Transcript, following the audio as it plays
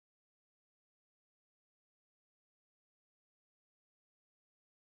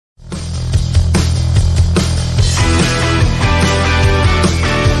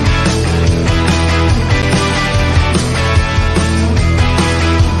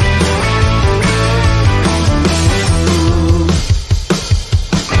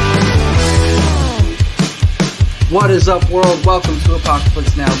What is up, world? Welcome to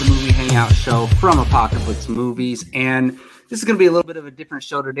Apocalypse Now, the movie hangout show from Apocalypse Movies. And this is going to be a little bit of a different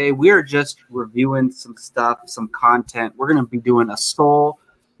show today. We are just reviewing some stuff, some content. We're going to be doing a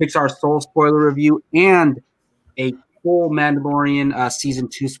Pixar Soul spoiler review and a full Mandalorian Season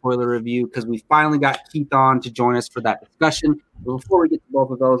 2 spoiler review because we finally got Keith on to join us for that discussion. But before we get to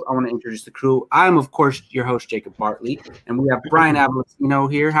both of those, I want to introduce the crew. I'm, of course, your host, Jacob Bartley, and we have Brian Avalosino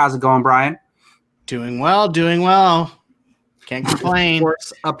here. How's it going, Brian? Doing well. Can't complain. Of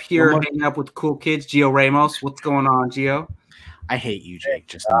course, up here hanging up with cool kids, Gio Ramos. What's going on, Gio? I hate you, Jake.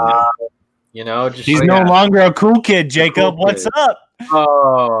 Just he's no longer a cool kid, Jacob. What's up?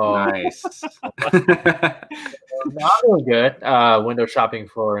 Oh, nice. I'm doing good. Window shopping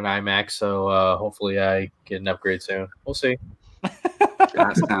for an iMac, so hopefully I get an upgrade soon. We'll see.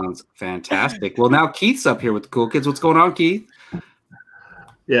 That sounds fantastic. Well, now Keith's up here with the cool kids. What's going on, Keith?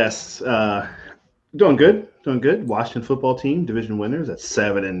 Yes, doing good. Washington football team, division winners at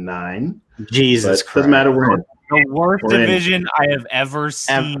 7-9. Jesus Christ. Doesn't matter. We're in. The worst division I have ever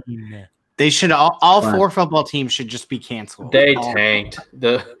seen. They should all four football teams should just be canceled. They tanked.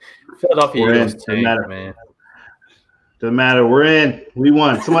 The Philadelphia Eagles tanked, man. Doesn't matter. We're in. We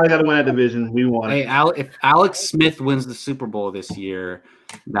won. Somebody got to win that division. We won. Hey, if Alex Smith wins the Super Bowl this year,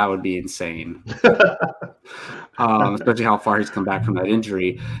 that would be insane. Especially how far he's come back from that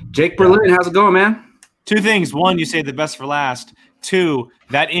injury. Jake Berlin, how's it going, man? Two things. One, you say the best for last. Two,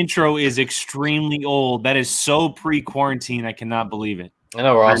 that intro is extremely old. That is so pre-quarantine. I cannot believe it. I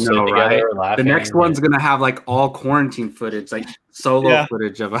know we're all sitting together laughing. The next one's going to have like all quarantine footage, like solo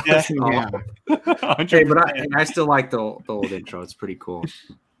footage of us. Yeah. Okay, but I still like the old intro. It's pretty cool.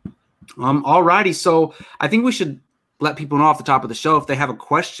 Alrighty, so I think we should let people know off the top of the show if they have a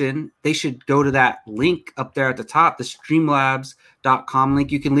question, they should go to that link up there at the top, the streamlabs.com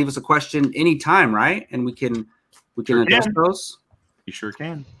link. You can leave us a question anytime, right? And we can address those. You sure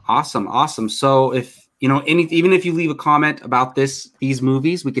can. Awesome. So if even if you leave a comment about these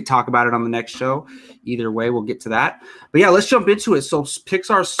movies, we could talk about it on the next show. Either way, we'll get to that. But yeah, let's jump into it. So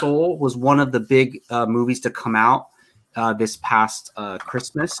Pixar Soul was one of the big movies to come out this past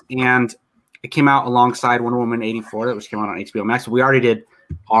Christmas, and it came out alongside Wonder Woman 84, which came out on HBO Max. We already did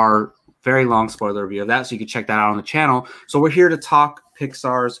our very long spoiler review of that, so you can check that out on the channel. So we're here to talk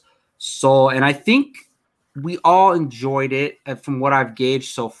Pixar's Soul, and I think we all enjoyed it from what I've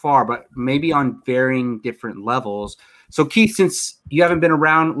gauged so far, but maybe on varying different levels. So Keith, since you haven't been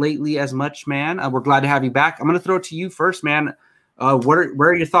around lately as much, man, we're glad to have you back. I'm going to throw it to you first, man. Where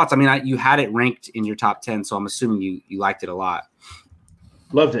are your thoughts? I mean, you had it ranked in your top 10, so I'm assuming you liked it a lot.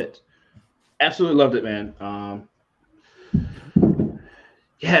 Loved it. Absolutely loved it, man.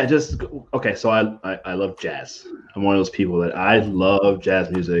 So I love jazz. I'm one of those people that I love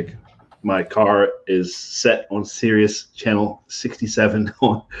jazz music. My car is set on Sirius channel 67,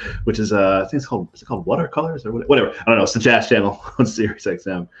 which is I think it's called Watercolors or whatever. I don't know. It's the jazz channel on Sirius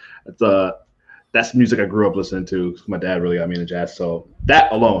XM. That's music I grew up listening to. My dad really got me into jazz, so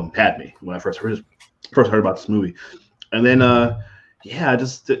that alone had me when I first heard about this movie. And then of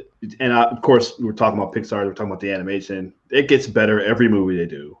course, we were talking about Pixar. We were talking about the animation. It gets better every movie they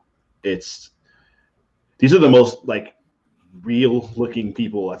do. These are the most like real looking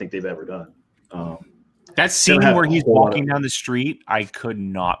people I think they've ever done. That scene where he's walking down the street, I could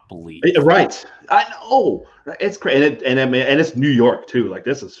not believe. Right, I know it's crazy, and it's New York too. Like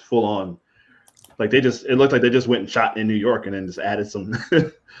this is full on. Like it looked like they just went and shot in New York and then just added some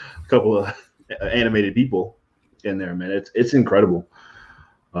a couple of animated people in there, man. It's incredible.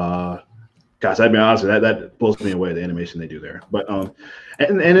 Gosh, I'd be honest with that blows me away, the animation they do there. But and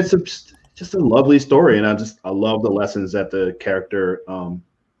it's just a lovely story, and I love the lessons that the character,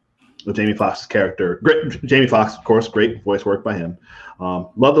 the Jamie Foxx's character, Jamie Foxx, of course, great voice work by him.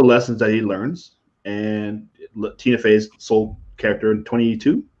 Love the lessons that he learns, and Tina Fey's Soul character in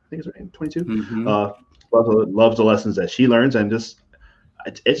 22, I think it's her name, 22. Mm-hmm. Loves the lessons that she learns, and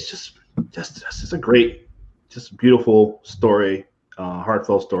it's just a great, just beautiful story,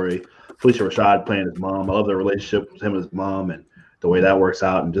 heartfelt story. Felicia Rashad playing his mom. I love the relationship with him and his mom and the way that works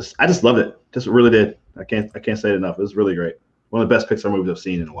out. And I just loved it. Just really did. I can't say it enough. It was really great. One of the best Pixar movies I've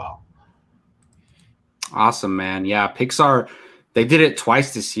seen in a while. Awesome, man. Yeah, Pixar, they did it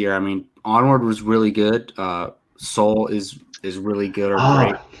twice this year. I mean, Onward was really good. Soul is really good or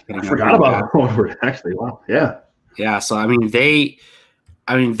great. I forgot about Onward, actually. Wow. Yeah. Yeah. So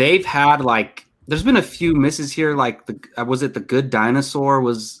they've had like, there's been a few misses here. Like the Good Dinosaur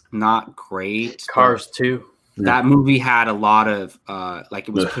was not great. Cars 2. That movie had a lot of it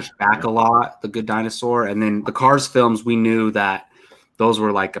was pushed back a lot, The Good Dinosaur. And then the Cars films, we knew that those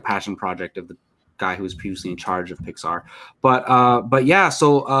were like a passion project of the guy who was previously in charge of Pixar. But yeah,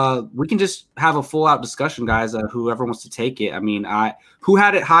 so we can just have a full out discussion, guys. Whoever wants to take it. I mean, who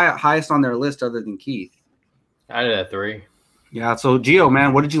had it highest on their list other than Keith? I did at 3. Yeah. So Gio,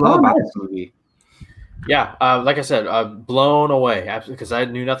 man, what did you love about this movie? Yeah, like I said, blown away because I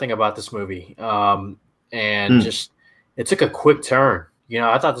knew nothing about this movie, and just it took a quick turn.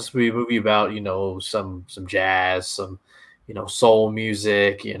 I thought this would be a movie about some jazz, some soul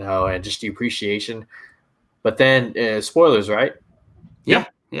music, and just the appreciation. But then spoilers, right? Yeah,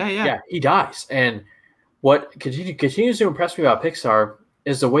 he dies, and what continues to impress me about Pixar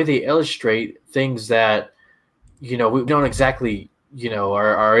is the way they illustrate things that we don't exactly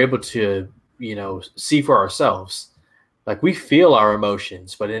are able to see for ourselves. Like we feel our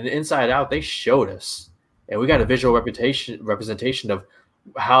emotions, but in Inside Out, they showed us, and we got a visual representation of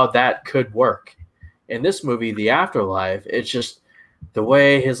how that could work. In this movie, The Afterlife, it's just the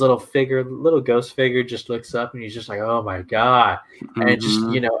way his little ghost figure just looks up, and he's just like, "Oh my god!" And just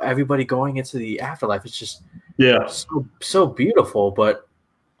everybody going into the afterlife. It's just so beautiful, but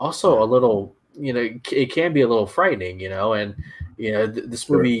also a little it can be a little frightening, and this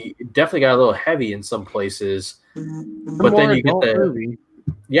movie definitely got a little heavy in some places, but then you get the movie.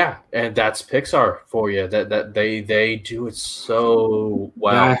 Yeah, and that's Pixar for you. That they do it so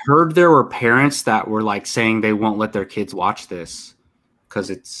well. Yeah, I heard there were parents that were like saying they won't let their kids watch this because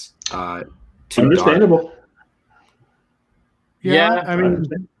it's too understandable. Dark. Yeah, I mean,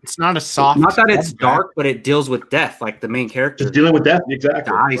 it's not a soft. Not that it's dark, but it deals with death. Like the main character just dealing with death,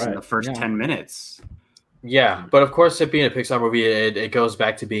 exactly. Dies in the first 10 minutes. Yeah, but of course, it being a Pixar movie, it goes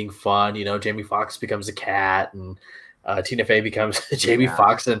back to being fun. Jamie Foxx becomes a cat, and Tina Fey becomes Jamie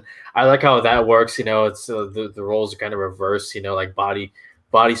Foxx, and I like how that works. It's the roles are kind of reversed. Like body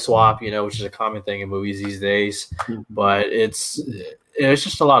swap. Which is a common thing in movies these days. But it's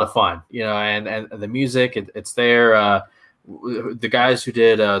just a lot of fun. And the music, it's there. The guys who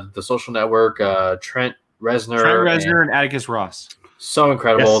did The Social Network, Trent Reznor, and Atticus Ross, so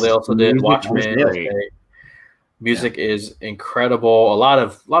incredible. Yes. They also did Watchmen. Music is incredible. A lot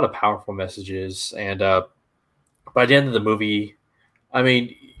of powerful messages, and by the end of the movie, I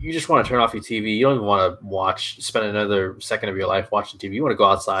mean, you just want to turn off your TV. You don't even want to spend another second of your life watching TV. You want to go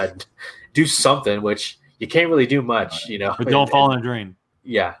outside and do something, which you can't really do much, But don't fall in a drain.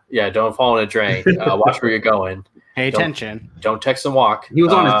 Yeah, don't fall in a drain. Watch where you're going. Pay attention. Don't text and walk. He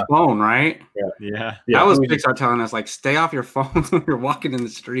was on his phone, right? Yeah. That was Pixar telling us, like, stay off your phone when you're walking in the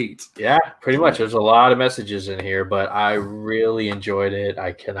streets. Yeah, pretty much. There's a lot of messages in here, but I really enjoyed it.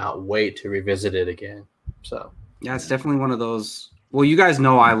 I cannot wait to revisit it again. So yeah, it's definitely one of those. Well, you guys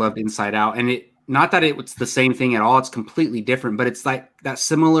know I loved Inside Out, and not that it's the same thing at all. It's completely different, but it's like that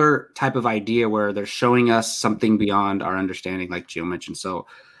similar type of idea where they're showing us something beyond our understanding, like Gio mentioned. So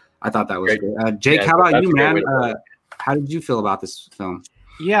I thought that was great. Jake, how about you, man? How did you feel about this film?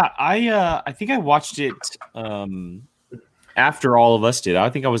 Yeah, I think I watched it after all of us did. I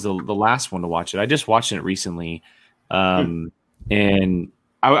think I was the last one to watch it. I just watched it recently, and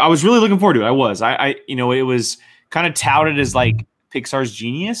I was really looking forward to it. I it was kind of touted as like Pixar's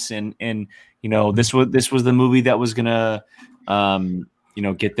genius, and this was the movie that was gonna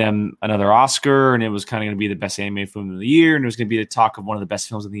get them another Oscar, and it was kind of gonna be the best animated film of the year, and it was gonna be the talk of one of the best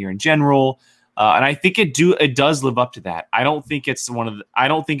films of the year in general. And I think it does live up to that. I don't think it's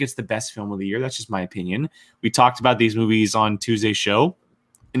the best film of the year. That's just my opinion. We talked about these movies on Tuesday's show,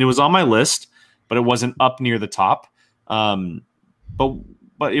 and it was on my list, but it wasn't up near the top.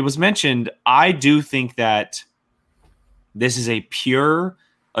 But it was mentioned. I do think that this is a pure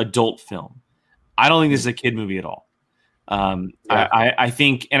adult film. I don't think this is a kid movie at all. I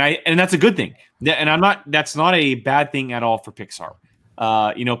think, and that's a good thing. And that's not a bad thing at all for Pixar.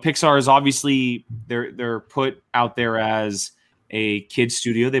 Pixar is obviously they're put out there as a kid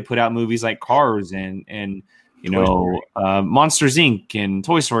studio. They put out movies like Cars and Monsters Inc. and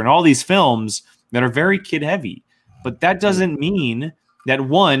Toy Story and all these films that are very kid heavy. But that doesn't mean that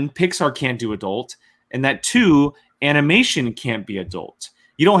one, Pixar can't do adult, and that two, animation can't be adult.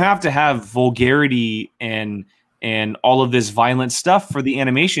 You don't have to have vulgarity and all of this violent stuff for the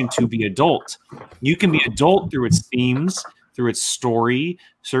animation to be adult. You can be adult through its themes, through its story,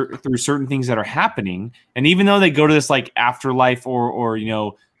 through certain things that are happening. And even though they go to this like afterlife or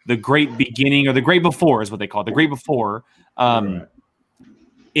the great beginning or the great before is what they call it, the great before,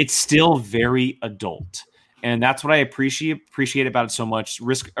 it's still very adult. And that's what I appreciate about it so much.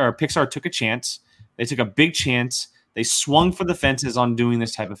 Pixar took a chance. They took a big chance. They swung for the fences on doing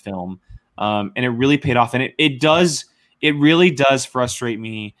this type of film. And it really paid off. And it really does frustrate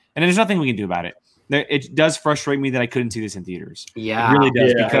me. And there's nothing we can do about it. it does frustrate me that I couldn't see this in theaters. Yeah, It really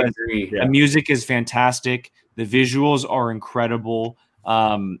does Yeah, I because agree. Yeah. the music is fantastic. The visuals are incredible.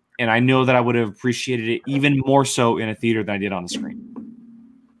 And I know that I would have appreciated it even more so in a theater than I did on the screen.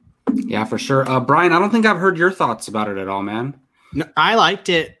 Yeah, for sure. Brian, I don't think I've heard your thoughts about it at all, man. No, I liked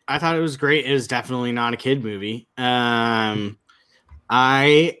it. I thought it was great. It was definitely not a kid movie.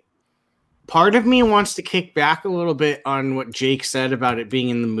 Part of me wants to kick back a little bit on what Jake said about it being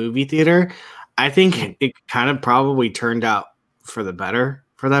in the movie theater. I think it kind of probably turned out for the better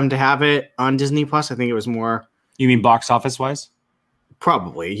for them to have it on Disney Plus. I think it was more You mean box office wise?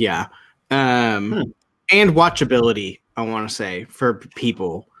 probably, yeah. And watchability, I want to say, for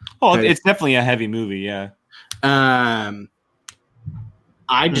people. Oh, it's definitely a heavy movie. Yeah. I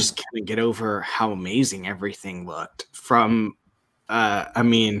just can't get over how amazing everything looked from,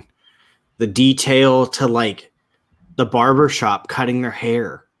 the detail to like the barbershop cutting their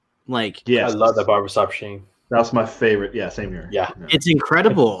hair. Like, Yes. I love that barbershop scene. That was my favorite. Yeah, same here. Yeah. it's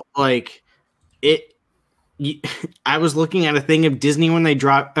incredible. Like I was looking at a thing of Disney when they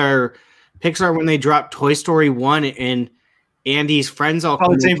dropped, or Pixar when they dropped Toy Story 1, and Andy's friends all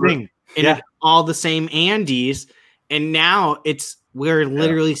Probably come the same over, thing. and Yeah. it's all the same Andys. And now we're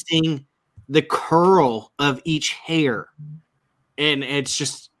literally seeing the curl of each hair. And it's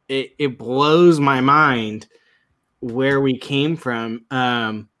just, it blows my mind where we came from.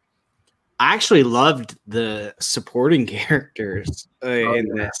 I actually loved the supporting characters in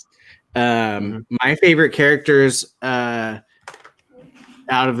this. My favorite characters out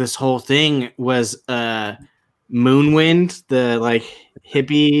of this whole thing was Moonwind, the like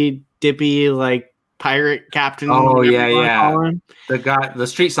hippy dippy like pirate captain. Oh, whatever yeah, you wanna yeah. call him. The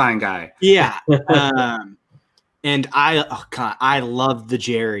street sign guy. Yeah. And I love the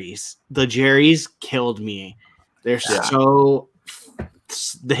Jerrys. The Jerrys killed me. They're so.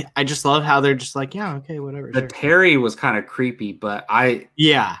 I just love how they're just like, yeah, okay, whatever. The sure. Terry was kind of creepy, but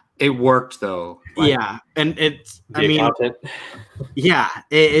Yeah, it worked though. Like, yeah, and it's. The I mean, accountant. yeah,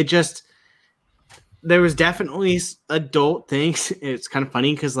 it just. There was definitely adult things. It's kind of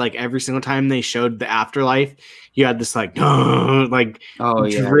funny because like every single time they showed the afterlife, you had this like, like oh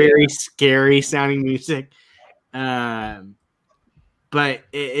yeah, very scary sounding music. But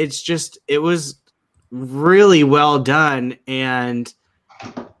it's just, it was really well done, and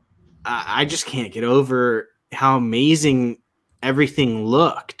I just can't get over how amazing everything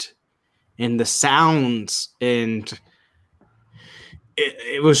looked and the sounds, and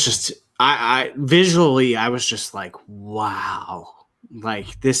it was just I visually I was just like, wow,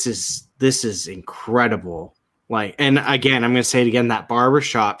 like this is incredible. Like, and again, I'm gonna say it again, that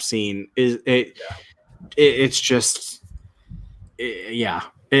barbershop scene is it's just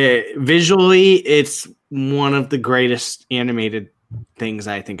visually it's one of the greatest animated things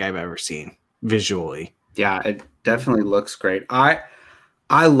I think I've ever seen visually. yeah. It definitely looks great. I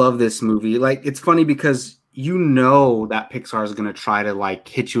love this movie. Like, it's funny because you know that Pixar is gonna try to like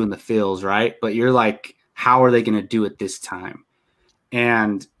hit you in the feels, right? But you're like, how are they gonna do it this time?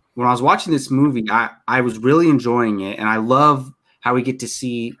 And when I was watching this movie, I was really enjoying it, and I love how we get to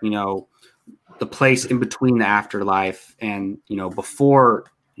see, you know, the place in between the afterlife and, you know, before,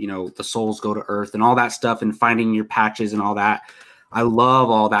 you know, the souls go to Earth and all that stuff, and finding your patches and all that. I love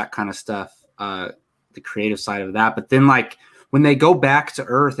all that kind of stuff, the creative side of that. But then, like, when they go back to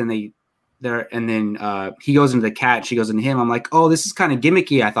Earth and he goes into the cat, she goes into him, I'm like, oh, this is kind of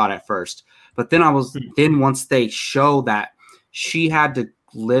gimmicky, I thought at first. But then then once they show that she had to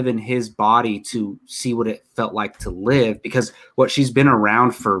live in his body to see what it felt like to live, because what she's been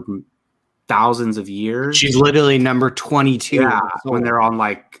around for thousands of years. She's literally number 22. Yeah, when they're on,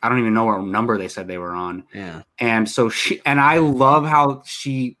 like, I don't even know what number they said they were on. Yeah. And so I love how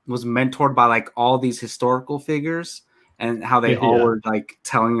she was mentored by like all these historical figures, and how they all were like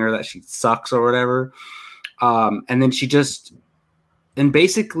telling her that she sucks or whatever. And then and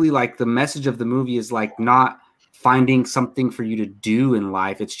basically like the message of the movie is like not finding something for you to do in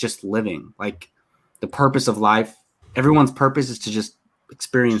life. It's just living. Like, the purpose of life, everyone's purpose is to just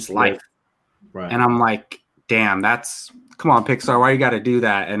experience life. Right. And I'm like, damn, come on, Pixar, why you got to do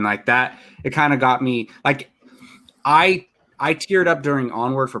that? And like that, it kind of got me like, I teared up during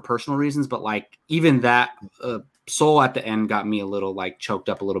Onward for personal reasons, but like even that Soul at the end got me a little like choked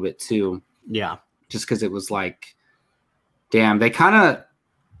up a little bit too. Yeah. Just because it was like, damn, they kind of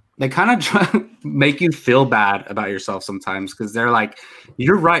try to make you feel bad about yourself sometimes, because they're like,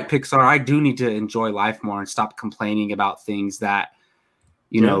 you're right, Pixar, I do need to enjoy life more and stop complaining about things that,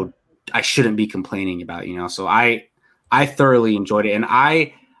 you know, I shouldn't be complaining about, you know. So I thoroughly enjoyed it, and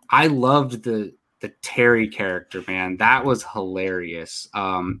I loved the the Terry character, man. That was hilarious.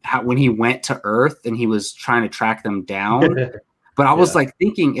 When he went to Earth and he was trying to track them down. But I was like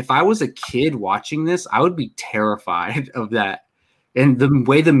thinking, if I was a kid watching this, I would be terrified of that. And the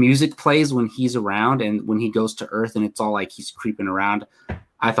way the music plays when he's around and when he goes to Earth and it's all like he's creeping around,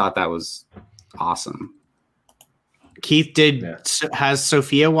 I thought that was awesome. Keith, has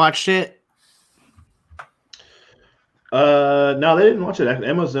Sophia watched it? No, they didn't watch it.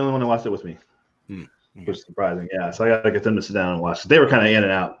 Emma's the only one that watched it with me, which is surprising. Yeah, so I got to get them to sit down and watch it. They were kind of in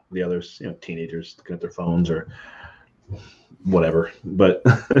and out. The others, teenagers looking at their phones or whatever. But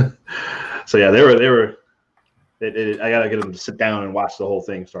so yeah, they were. I got to get them to sit down and watch the whole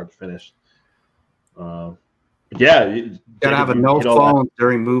thing, start to finish. Yeah, you gotta have a no phone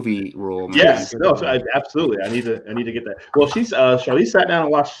during movie rule. Man. Yes, no, absolutely. I need to get that. Well, Charlize sat down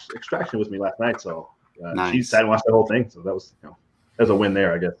and watched Extraction with me last night, so nice. She sat and watched the whole thing. So that was that's a win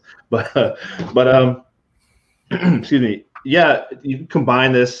there, I guess. But excuse me. Yeah, you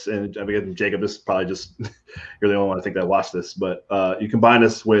combine this, and I mean, Jacob, this is probably just you're the only one I think that watched this, but you combine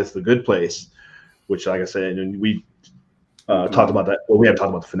this with The Good Place, which, like I said, and we talked about that. Well, we haven't talked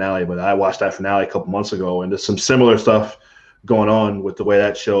about the finale, but I watched that finale a couple months ago, and there's some similar stuff going on with the way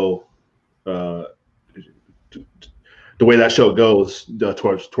that show, the way that show goes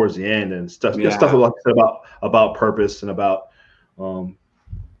towards the end and stuff. Yeah. Stuff about purpose and about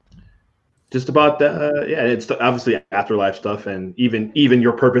just about that. Yeah, it's obviously afterlife stuff, and even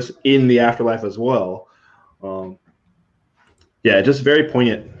your purpose in the afterlife as well. Yeah, just very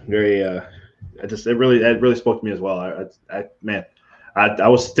poignant, very. It really spoke to me as well. I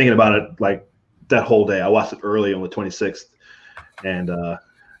was thinking about it like that whole day. I watched it early on the 26th, and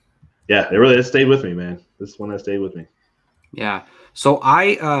it stayed with me, man. This is one that stayed with me. Yeah. So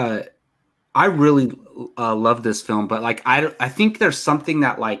I really love this film, but like I think there's something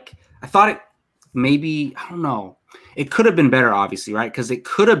that like I thought it maybe I don't know. It could have been better, obviously, right? Because it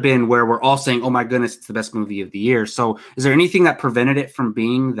could have been where we're all saying, oh, my goodness, it's the best movie of the year. So is there anything that prevented it from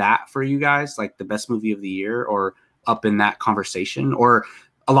being that for you guys, like the best movie of the year or up in that conversation? Or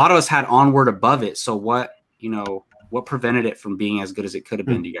a lot of us had Onward above it. So what prevented it from being as good as it could have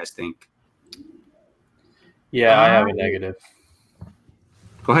been, do you guys think? Yeah, I have a negative.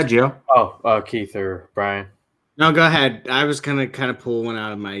 Go ahead, Gio. Oh, Keith or Brian. No, go ahead. I was going to kind of pull one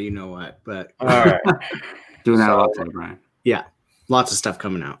out of my you-know-what, but... All right. Doing that a lot today, Brian. Yeah, lots of stuff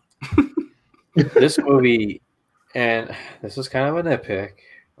coming out. This movie, and this is kind of a nitpick,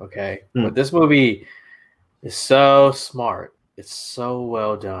 okay? But this movie is so smart. It's so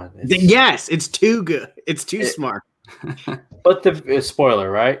well done. Yes, it's too good. It's too smart. But the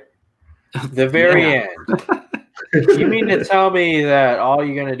spoiler, right? The very end. You mean to tell me that all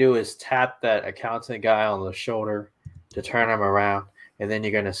you're going to do is tap that accountant guy on the shoulder to turn him around, and then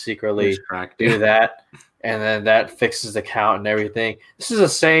you're going to secretly do that? And then that fixes the count and everything. This is the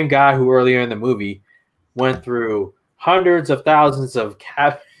same guy who earlier in the movie went through hundreds of thousands of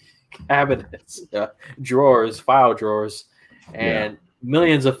cabinets, file drawers, and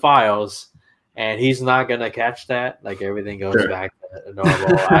millions of files. And he's not going to catch that. Like everything goes back to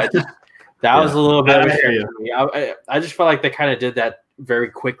normal. That was a little bit of a for me. I just felt like they kind of did that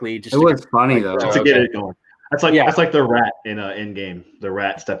very quickly. It was funny, though. Just to get it going. That's like the rat in Endgame. The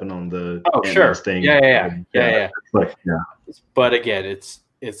rat stepping on the thing. Yeah. Like, but again, it's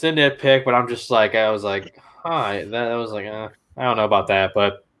a nitpick. But I'm just like I was like, I don't know about that.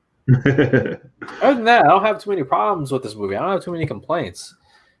 But other than that, I don't have too many problems with this movie. I don't have too many complaints.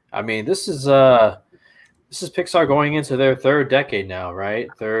 I mean, this is Pixar going into their third decade now, right?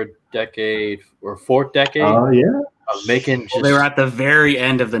 Third decade or fourth decade. Oh yeah. Of making. They were at the very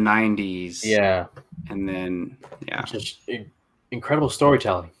end of the 90s. Yeah. And then, just incredible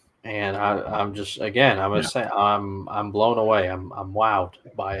storytelling, and I'm just again, I'm gonna say I'm blown away. I'm wowed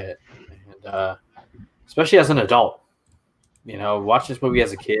by it, and especially as an adult, watching this movie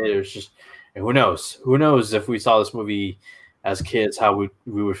as a kid, it was just, and who knows if we saw this movie as kids, how we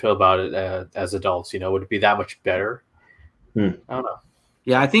would feel about it as adults. Would it be that much better? I don't know.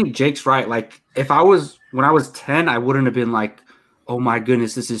 Yeah, I think Jake's right. Like, when I was 10, I wouldn't have been like, oh my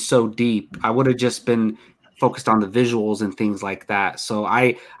goodness, this is so deep. I would have just been focused on the visuals and things like that. So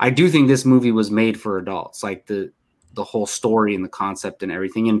I do think this movie was made for adults, like the whole story and the concept and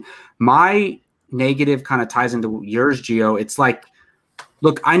everything. And my negative kind of ties into yours, Gio. It's like,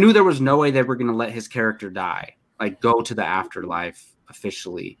 look, I knew there was no way they were going to let his character die, like go to the afterlife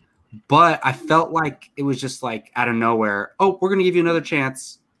officially. But I felt like it was just like out of nowhere. Oh, we're going to give you another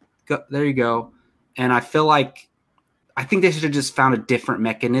chance. There you go. And I feel like, I think they should have just found a different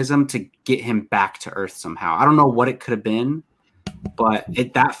mechanism to get him back to Earth somehow. I don't know what it could have been, but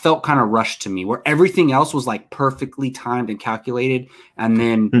that felt kind of rushed to me, where everything else was like perfectly timed and calculated, and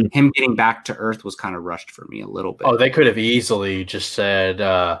then him getting back to Earth was kind of rushed for me a little bit. Oh, they could have easily just said,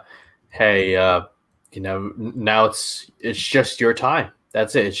 "Hey, now it's just your time.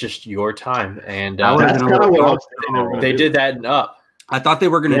 That's it. It's just your time." And that's kind of what I was thinking. they did that in Up. I thought they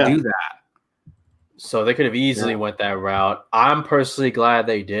were going to do that. So they could have easily went that route. I'm personally glad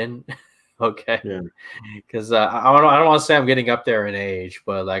they didn't. Okay. Yeah. Because I don't want to say I'm getting up there in age,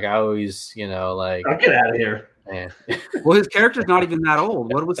 but like I always, like I'll get out of here. Man. Well, his character's not even that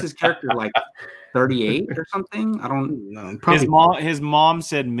old. What was his character, like 38 or something? I don't know. Probably. His mom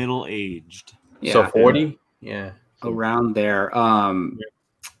said middle aged. Yeah. So 40? Yeah. Around there.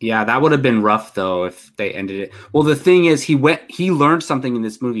 Yeah, that would have been rough though if they ended it. Well, the thing is, he learned something in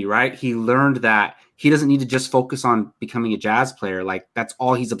this movie, right? He learned that he doesn't need to just focus on becoming a jazz player. Like that's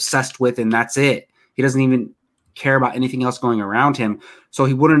all he's obsessed with, and that's it. He doesn't even care about anything else going around him. So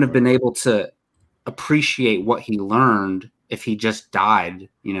he wouldn't have been able to appreciate what he learned if he just died,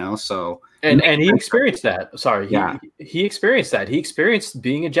 So and he experienced that. Sorry, yeah, he experienced that. He experienced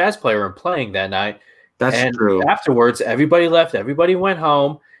being a jazz player and playing that night. That's true. Afterwards, everybody left. Everybody went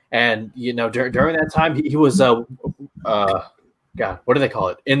home, and during that time, he was God, what do they call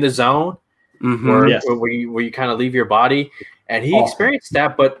it? In the zone, where you kind of leave your body, and he experienced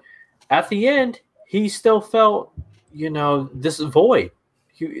that. But at the end, he still felt this void,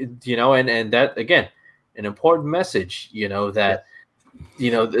 and that again, an important message. That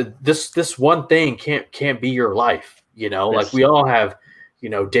this one thing can't be your life. Like we all have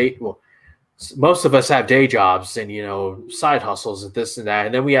most of us have day jobs and side hustles and this and that,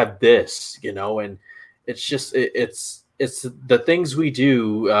 and then we have this, and it's just it's the things we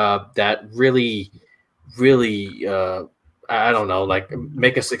do that really I don't know, like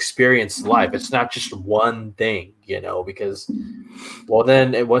make us experience life. It's not just one thing, because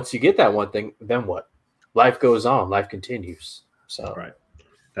then once you get that one thing, then what? Life goes on, life continues. So right.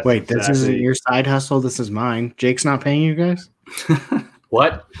 Wait, this isn't your side hustle. This is mine. Jake's not paying you guys.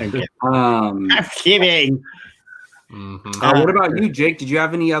 What? I'm kidding. What about you, Jake? Did you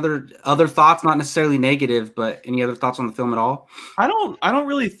have any other thoughts? Not necessarily negative, but any other thoughts on the film at all? I don't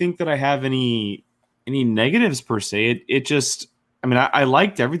really think that I have any negatives per se. It just, I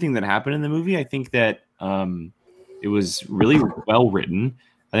liked everything that happened in the movie. I think that it was really well written.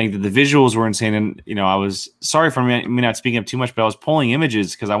 I think that the visuals were insane, and I was sorry for me not speaking up too much, but I was pulling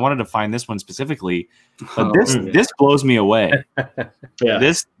images because I wanted to find this one specifically. But this blows me away.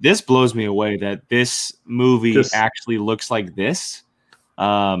 Yeah. This blows me away that this movie actually looks like this.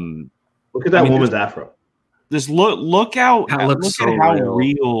 Look at that woman's afro. Just look at how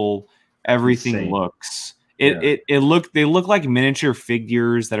real everything Insane. Looks. They look like miniature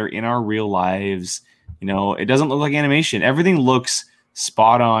figures that are in our real lives. It doesn't look like animation. Everything looks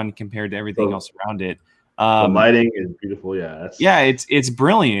spot on compared to everything else around it. The lighting is beautiful. It's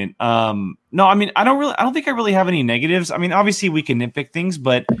brilliant. No, I don't think I really have any negatives. Obviously we can nitpick things,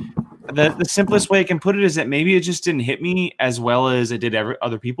 but the simplest way I can put it is that maybe it just didn't hit me as well as it did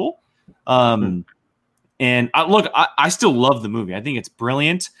other people. And I still love the movie. I think it's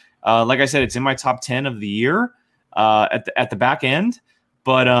brilliant. Like I said, it's in my top 10 of the year at the back end,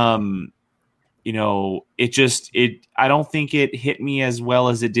 but I don't think it hit me as well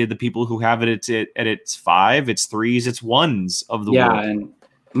as it did the people who have it at its 5, its 3s, its 1s of the world. And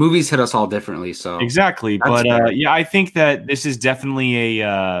movies hit us all differently. So exactly. But I think that this is definitely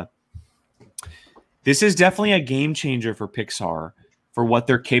a game changer for Pixar for what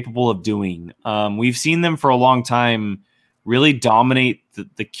they're capable of doing. We've seen them for a long time really dominate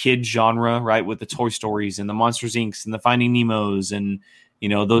the kid genre, right? With the Toy Stories and the Monsters Inc. and the Finding Nemos and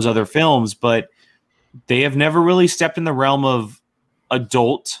those other films, but they have never really stepped in the realm of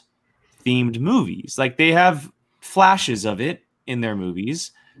adult themed movies. Like they have flashes of it in their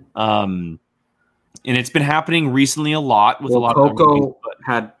movies. And it's been happening recently a lot with a lot of Coco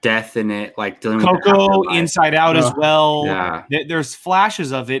had death in it, like dealing with Coco, Inside Out as well. Yeah. There's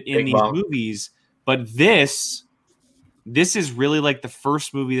flashes of it in these movies, but this is really like the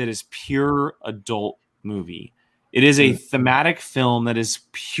first movie that is pure adult movie. It is a thematic film that is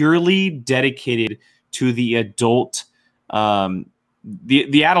purely dedicated to the adult,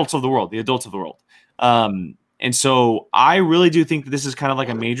 the adults of the world, the adults of the world. And so I really do think that this is kind of like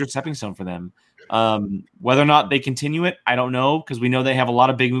a major stepping stone for them. Whether or not they continue it, I don't know, because we know they have a lot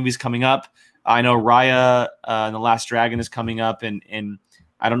of big movies coming up. I know Raya and The Last Dragon is coming up, and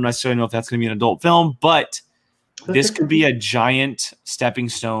I don't necessarily know if that's going to be an adult film, but this could be a giant stepping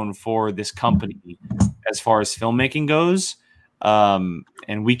stone for this company as far as filmmaking goes.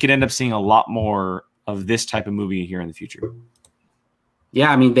 And we could end up seeing a lot more of this type of movie here in the future. Yeah,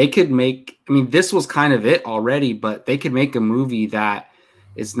 I mean, they could make. I mean, this was kind of it already, but they could make a movie that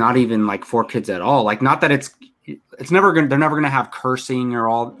is not even like for kids at all. Like, not that it's never gonna. They're never gonna have cursing or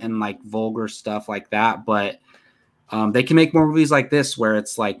all and like vulgar stuff like that. But they can make more movies like this where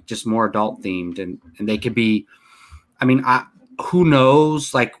it's like just more adult themed, and they could be. I mean, who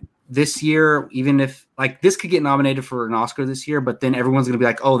knows? Like this year, even if like this could get nominated for an Oscar this year, but then everyone's gonna be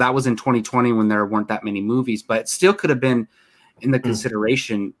like, oh, that was in 2020 when there weren't that many movies, but it still could have been in the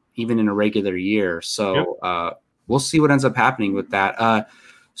consideration even in a regular year. So we'll see what ends up happening with that.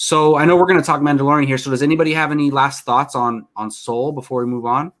 So I know we're going to talk Mandalorian here. So does anybody have any last thoughts on Soul before we move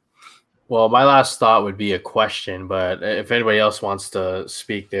on? Well, my last thought would be a question, but if anybody else wants to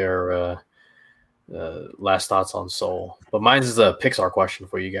speak their last thoughts on Soul, but mine's is a Pixar question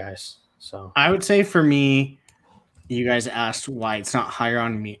for you guys. So I would say for me, you guys asked why it's not higher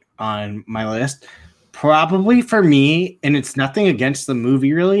on my list. Probably for me, and it's nothing against the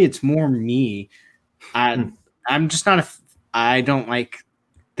movie really. It's more me. I'm just not I don't like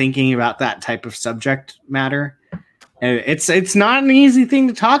thinking about that type of subject matter, and it's not an easy thing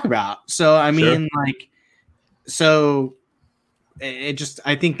to talk about. So I mean, it just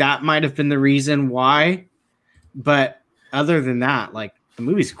I think that might have been the reason why. But other than that, like the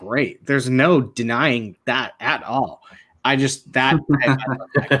movie's great. There's no denying that at all. I just that.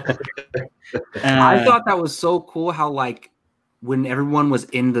 I thought that was so cool how like when everyone was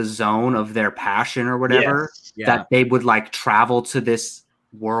in the zone of their passion or whatever, that they would like travel to this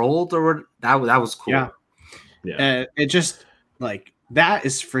world or that was cool. Yeah. It just like that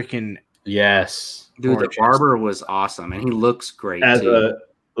is freaking yes, dude. gorgeous. The barber was awesome and he looks great.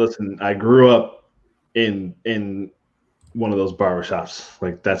 Listen, I grew up in one of those barbershops.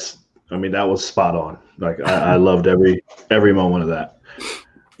 Like that was spot on. Like I loved every moment of that.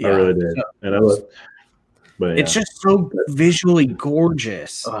 I really did. And I was, but it's just so visually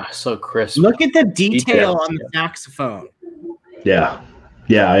gorgeous. Oh, so crisp. Look at the detail on the saxophone. Yeah.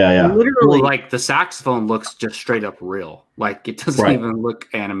 Literally, like the saxophone looks just straight up real. Like it doesn't even look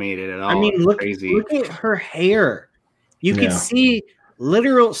animated at all. I mean, look at her hair. You can see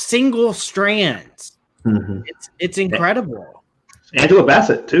literal single strands. Mm-hmm. It's incredible. Angela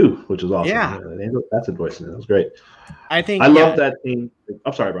Bassett too, which is awesome. Yeah. Angela Bassett voice in it. That was great. I think I love that scene.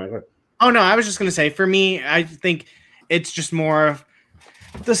 I'm sorry, Brian. Go ahead. Oh no, I was just gonna say for me, I think it's just more of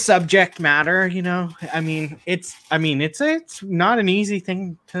the subject matter, you know. I mean, it's not an easy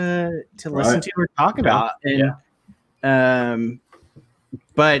thing to listen to or talk about. And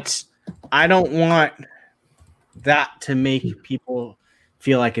but I don't want that to make people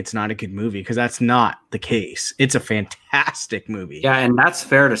feel like it's not a good movie because that's not the case. It's a fantastic movie. Yeah, and that's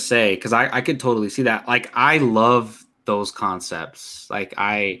fair to say because I could totally see that. Like I love those concepts. Like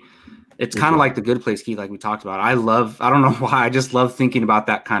it's kind of like The Good Place, Keith, like we talked about. I don't know why, I just love thinking about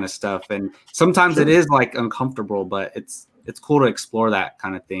that kind of stuff. And sometimes it is like uncomfortable, but it's cool to explore that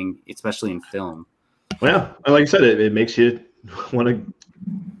kind of thing, especially in film. Well, like you said, it makes you want to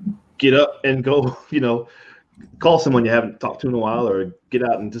get up and go, call someone you haven't talked to in a while or get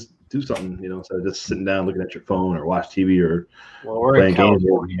out and just do something, instead of just sitting down looking at your phone or watch TV or playing games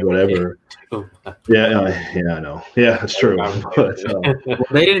or whatever. I know. Yeah, it's true. But,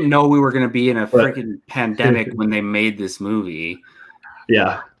 they didn't know we were going to be in a freaking pandemic when they made this movie.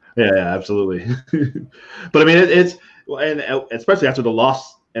 Yeah, absolutely. But I mean, it's and especially after the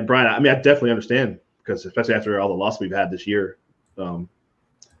loss. And Brian, I mean, I definitely understand because especially after all the loss we've had this year,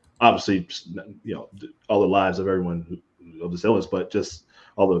 obviously, all the lives of everyone of this illness, but just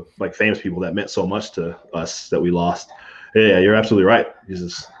all the like famous people that meant so much to us that we lost. Yeah, you're absolutely right.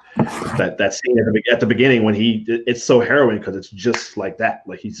 Jesus. That scene at the beginning when it's so harrowing because it's just like that.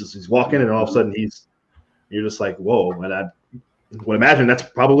 Like he's walking and all of a sudden you're just like, whoa. And I would imagine that's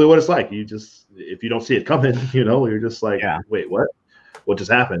probably what it's like. If you don't see it coming, you're just like, wait, what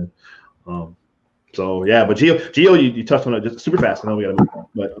just happened? So yeah, but Gio, you touched on it just super fast. I know we got to move on,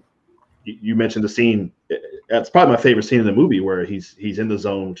 but you mentioned the scene. That's probably my favorite scene in the movie where he's in the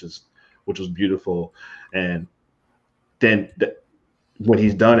zone, which was beautiful. And then when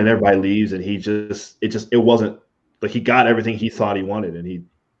he's done and everybody leaves and it wasn't like he got everything he thought he wanted and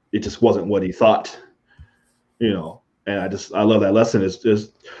it just wasn't what he thought, and I love that lesson is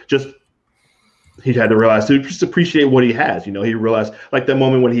just he had to realize to just appreciate what he has. He realized like that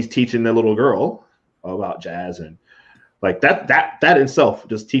moment when he's teaching the little girl about jazz and like that in itself,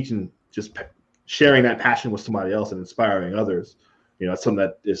 just teaching, just sharing that passion with somebody else and inspiring others. It's something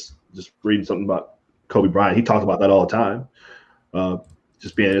that is just reading something about Kobe Bryant. He talks about that all the time.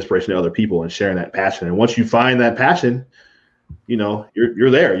 Just being an inspiration to other people and sharing that passion. And once you find that passion,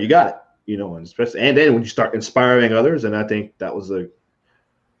 you're there, you got it, and especially, and then when you start inspiring others, and I think that was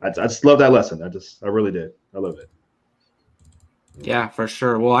I just love that lesson. I really did. I love it. Yeah, for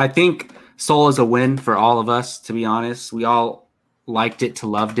sure. Well, I think Soul is a win for all of us, to be honest. We all liked it to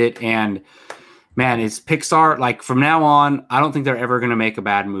loved it. And man, it's Pixar. Like from now on, I don't think they're ever going to make a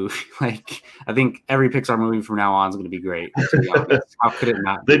bad movie. Like I think every Pixar movie from now on is going to be great. To be honest. How could it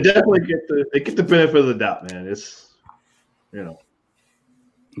not? They definitely get the benefit of the doubt, man. It's, you know.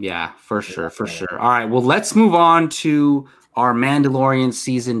 Yeah, for sure. All right, well, let's move on to our Mandalorian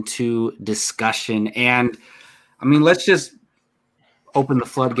season 2 discussion. And I mean, let's just open the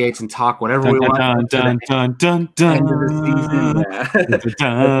floodgates and talk whatever we want. Dun, dun, dun, End of the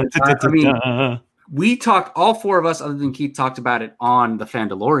season. Yeah. We talked, all four of us, other than Keith, talked about it on the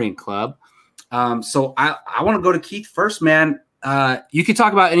Fandalorian Club. So I want to go to Keith first, man. You can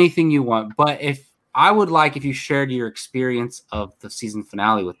talk about anything you want, but if you shared your experience of the season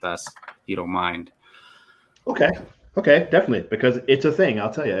finale with us, if you don't mind. Okay, definitely, because it's a thing. I'll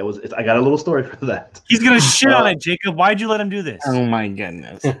tell you, I got a little story for that. He's gonna shit on it, Jacob. Why'd you let him do this? Oh my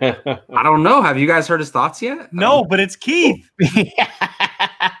goodness! I don't know. Have you guys heard his thoughts yet? No, but it's Keith. What's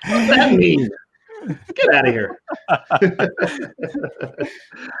that mean? Get out of here.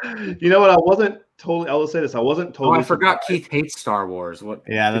 You know what? I will say this. I wasn't totally. I forgot Keith hates Star Wars. What?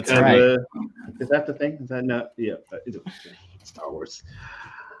 Yeah, that's right. Is that the thing? Is that not? Yeah, Star Wars.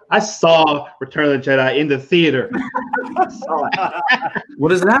 I saw Return of the Jedi in the theater. What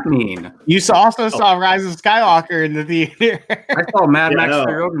does that mean? You also saw Rise of Skywalker in the theater. I saw Mad Max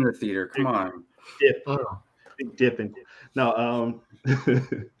Fury Road in the theater. Come on. Big dipping. No,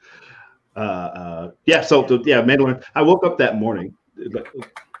 Mandalorian. I woke up that morning, like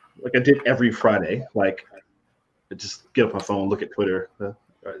I did every Friday. Like, I just get up my phone, look at Twitter,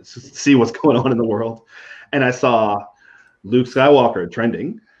 see what's going on in the world, and I saw Luke Skywalker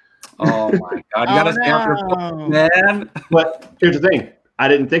trending. Oh my God! You gotta stay off your phone, man. But here's the thing: I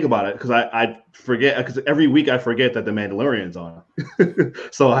didn't think about it because I forget, because every week I forget that the Mandalorian's on.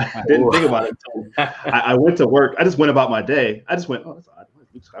 So I didn't think about it until I went to work. I just went about my day. I just went, oh, that's odd.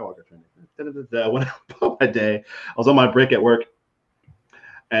 Luke Skywalker trending. I went about my day. I was on my break at work,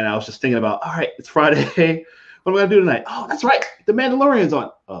 and I was just thinking about, all right, it's Friday. What am I gonna do tonight? Oh, that's right, the Mandalorian's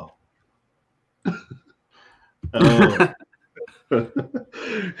on. Oh.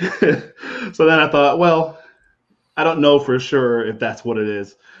 So then I thought, well, I don't know for sure if that's what it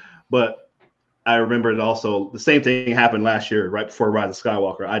is, but I remembered also the same thing happened last year, right before Rise of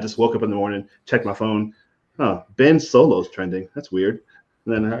Skywalker. I just woke up in the morning, checked my phone. Oh, Ben Solo's trending. That's weird.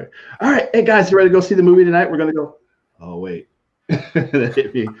 And then, all right, hey guys, you ready to go see the movie tonight? We're gonna go. Oh wait, that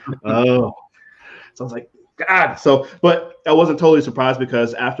hit me. Oh, so I was like, God. So, but I wasn't totally surprised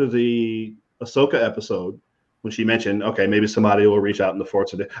because after the Ahsoka episode, when she mentioned, okay, maybe somebody will reach out in the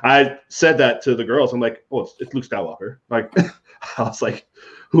Force today. I said that to the girls. I'm like, oh, it's Luke Skywalker. Like, I was like,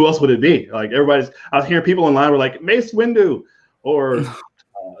 who else would it be? Like, I was hearing people online were like, Mace Windu or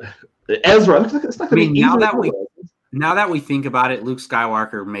Ezra. It's not gonna be now that we think about it, Luke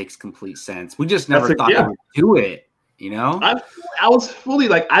Skywalker makes complete sense. We just never thought they would do it, you know? I was fully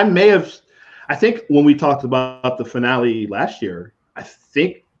like, I think when we talked about the finale last year, I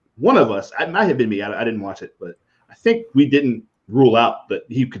think one of us, it might have been me, I didn't watch it, but I think we didn't rule out that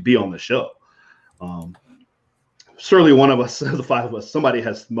he could be on the show. Certainly one of us, the five of us, somebody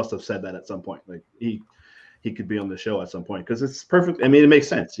must have said that at some point. Like he could be on the show at some point because it's perfect. I mean, it makes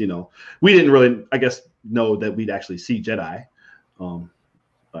sense, you know. We didn't really, I guess, know that we'd actually see Jedi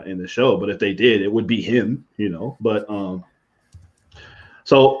in the show, but if they did, it would be him, you know. But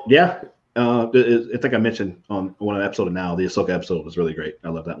so yeah. I think I mentioned on one of the episodes now, the Ahsoka episode was really great. I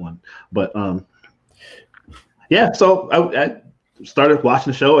love that one. But yeah, so I started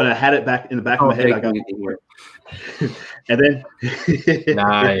watching the show and I had it back in the back of my head. I got it. And then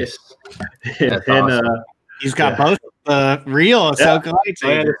nice. And awesome. He's got both the real Ahsoka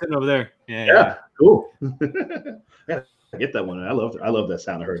lightsabers. They're sitting over there. Yeah. Cool. Yeah, I get that one. I love that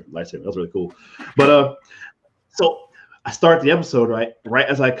sound of her lightsaber. That was really cool. But so I start the episode right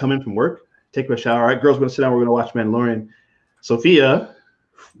as I come in from work, take a shower. All right, girls, we're gonna sit down. We're gonna watch Mandalorian. Sophia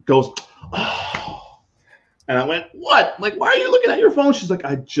goes, oh, and I went, what? Like, why are you looking at your phone? She's like,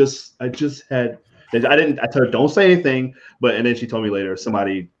 I just had. I told her don't say anything, and then she told me later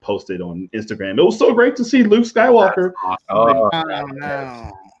somebody posted on Instagram. It was so great to see Luke Skywalker. Oh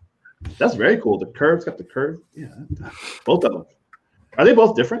no, that's very cool. The curve's got the curve. Yeah, both of them. Are they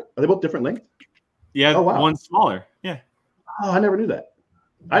both different? Are they both different length? Yeah, oh, wow. One's smaller. Yeah. Oh, I never knew that.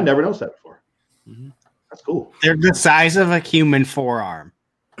 I never noticed that before. Mm-hmm. That's cool. They're the size of a human forearm.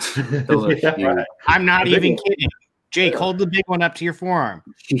 Right. I'm not even kidding. Jake, hold the big one up to your forearm.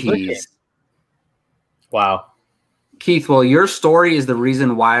 Jeez. Wow. Keith, well, your story is the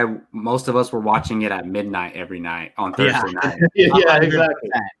reason why most of us were watching it at midnight every night on Thursday night. Yeah,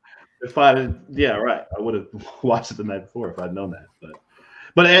 exactly. If I, yeah, right, I would have watched it the night before if I'd known that.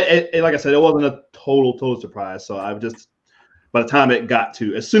 But it, like I said, it wasn't a total surprise. So I just, by the time it got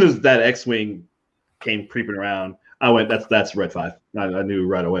to, as soon as that X-wing came creeping around, I went, that's Red 5. I knew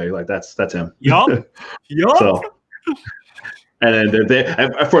right away, like that's him. Yup. So, and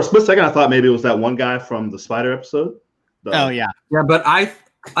then for a split second, I thought maybe it was that one guy from the Spider episode. Oh yeah, but I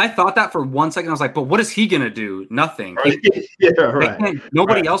thought that for 1 second. I was like, but what is he gonna do? Nothing. Yeah, right.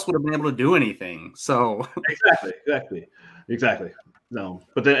 Nobody else would have been able to do anything. So exactly. No,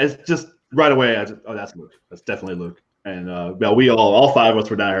 but then it's just right away. That's Luke. That's definitely Luke. And we all 5 of us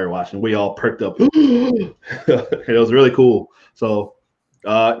were down here watching. We all perked up. It was really cool. So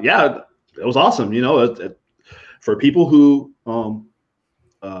yeah, it was awesome. You know, for people who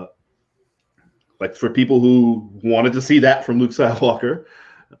wanted to see that from Luke Skywalker,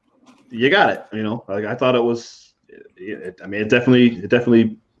 you got it. You know, like I thought it was. It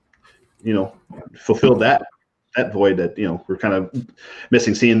definitely, you know, fulfilled that void that, you know, we're kind of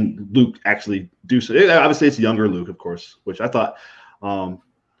missing, seeing Luke actually do so. Obviously, it's younger Luke, of course, which I thought. I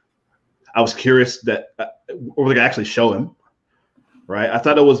was curious that or they could actually show him. Right, I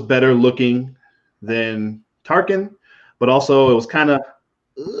thought it was better looking than Tarkin, but also it was kind of.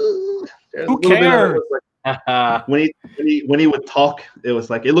 Who cares? When he would talk, it was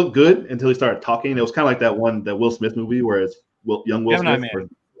like it looked good until he started talking. It was kind of like that Will Smith movie where it's young Will Smith.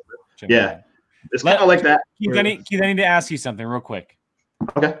 Yeah, it's kind of like that. Keith, I need to ask you something real quick.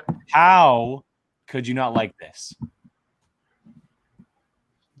 Okay. How could you not like this?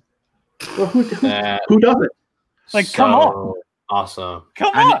 Well, who doesn't? Like, come on. Awesome.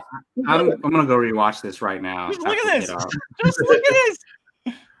 Come on. I'm gonna go rewatch this right now. Just look at this. Just look at this.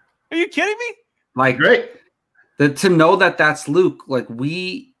 Are you kidding me? Like, great. To know that that's Luke. Like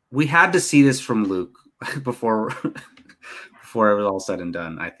we had to see this from Luke before it was all said and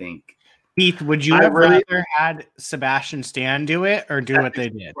done. I think. Keith, would you have rather had Sebastian Stan do it or do what they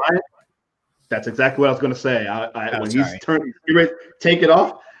did? Right? That's exactly what I was going to say. When he's turned, he ready to take it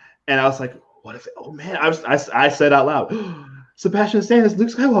off, and I was like, "What if?" Oh man, I said out loud, "Sebastian Stan is Luke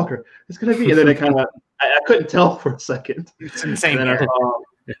Skywalker. It's going to be." And then it kind of, I couldn't tell for a second. It's insane. And then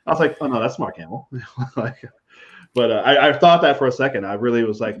I was like, "Oh no, that's Mark Hamill." But I thought that for a second. I really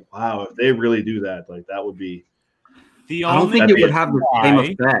was like, "Wow, if they really do that, like that would be." I don't think it would have the same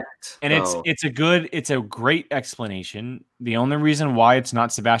effect. And it's a great explanation. The only reason why it's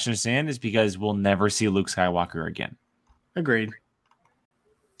not Sebastian Stan is because we'll never see Luke Skywalker again. Agreed.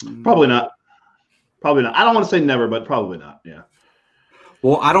 Probably not. I don't want to say never, but probably not. Yeah.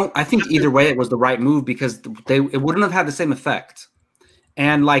 Well, I think either way it was the right move because it wouldn't have had the same effect.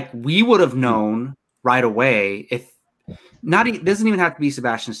 And like we would have known right away if it doesn't even have to be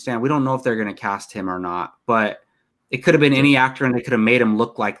Sebastian Stan. We don't know if they're going to cast him or not, but it could have been any actor and they could have made him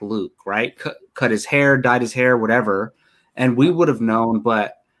look like Luke, right? Cut his hair, dyed his hair, whatever. And we would have known,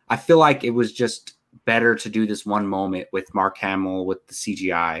 but I feel like it was just better to do this one moment with Mark Hamill, with the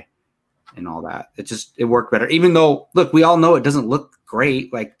CGI and all that. It worked better. Even though, look, we all know it doesn't look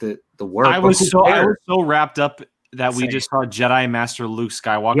great, like the work. I was so wrapped up that we just saw Jedi Master Luke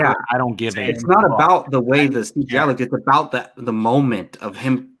Skywalker. Yeah. I don't give a. It's not about the way the CGI looked. It's about the moment of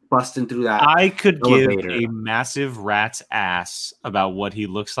him busting through that. I could elevator. Give a massive rat's ass about what he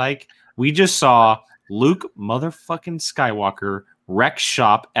looks like. We just saw Luke motherfucking Skywalker wreck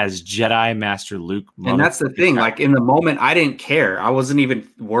shop as Jedi Master Luke. And that's the thing. Like in the moment, I didn't care. I wasn't even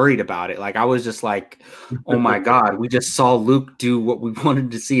worried about it. Like I was just like, oh my God, we just saw Luke do what we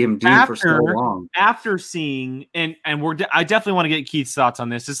wanted to see him do for so long. After seeing, and I definitely want to get Keith's thoughts on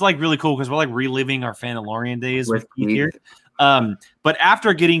this. It's like really cool because we're like reliving our Mandalorian days with Keith here. But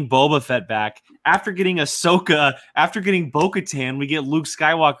after getting Boba Fett back, after getting Ahsoka, after getting Bo-Katan, we get Luke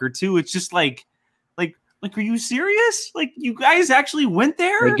Skywalker too. It's just like, are you serious? Like, you guys actually went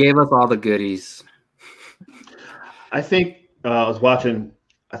there? They gave us all the goodies. I think I was watching.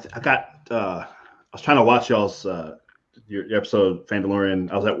 I was trying to watch y'all's your episode of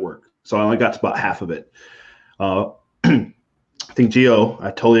Mandalorian. I was at work, so I only got to about half of it. I think Gio, I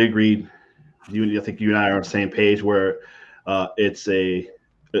totally agreed. I think you and I are on the same page where it's a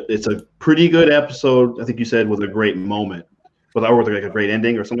pretty good episode. I think you said with a great moment. With like a great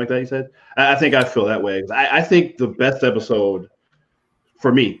ending or something like that, you said. I think I feel that way. I think the best episode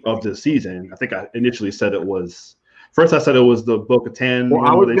for me of the season. I think I initially said it was. First, I said it was the Bo-Katan. Well,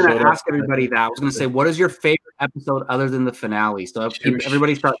 I was going to ask everybody that. I was going to say, what is your favorite episode other than the finale? So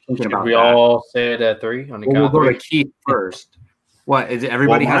everybody start thinking about that. We all say it at 3 on the count. We'll go to Keith first. What is it?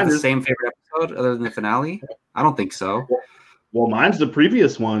 Everybody has the same favorite episode other than the finale? I don't think so. Well, mine's the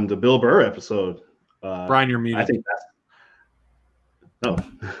previous one, the Bill Burr episode. Brian, you're muted. I think that's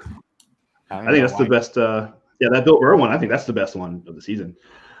I think that's the best. Yeah, that Bill Burr one. I think that's the best one of the season.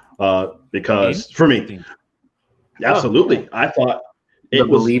 Because for me, absolutely, I thought it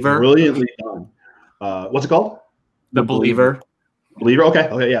was brilliantly done. What's it called? The Believer. Believer.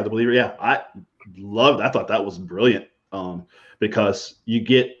 Okay, yeah, The Believer. Yeah, I thought that was brilliant. Because you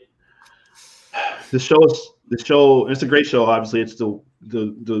get the show. It's a great show. Obviously, it's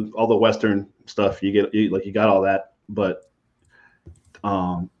the all the Western stuff. You got all that, but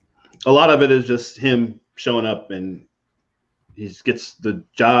a lot of it is just him showing up, and he gets the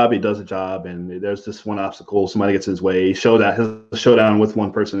job. He does a job, and there's this one obstacle. Somebody gets in his way. He has a showdown with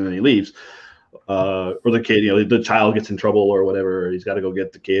one person, and then he leaves. Or the kid, the child gets in trouble or whatever. He's got to go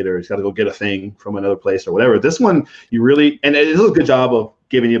get the kid, or he's got to go get a thing from another place or whatever. This one, and it does a good job of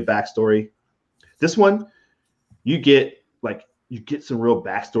giving you a backstory. This one, you get some real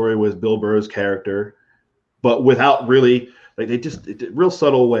backstory with Bill Burr's character, but without really a real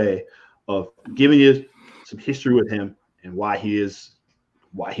subtle way of giving you some history with him and why he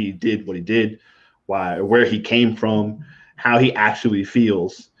did what he did, where he came from, how he actually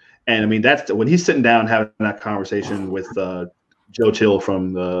feels. And I mean, that's when he's sitting down having that conversation with Joe Chill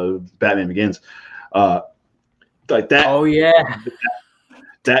from Batman Begins, like that. Oh yeah,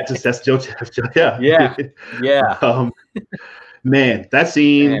 that's Joe Chill. Yeah. Man, that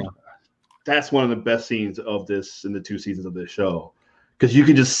scene. That's one of the best scenes of this in the 2 seasons of this show, because you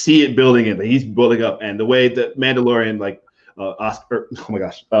can just see it building in. He's building up, and the way that Mandalorian, Oscar, oh my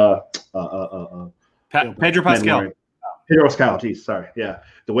gosh, Pedro Pascal. Pedro Pascal, geez, sorry. Yeah.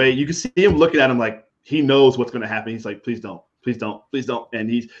 The way you can see him looking at him like he knows what's going to happen. He's like, please don't.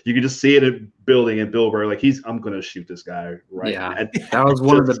 And you can just see it building in Bill Burr. Like I'm going to shoot this guy right now. Yeah. That was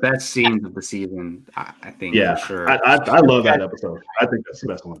one of the best scenes of the season, I think. Yeah. For sure. I love that episode. I think that's the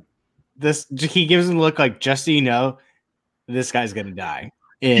best one. He gives him a look like, just so you know, this guy's going to die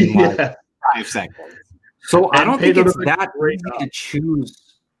in 5 seconds. So I don't think it's that easy to choose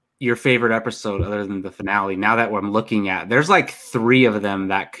your favorite episode other than the finale. Now that I'm looking at, there's 3 of them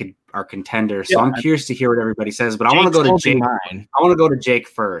that are contenders. So I'm curious to hear what everybody says, but I want to go to Jake. I want to go to Jake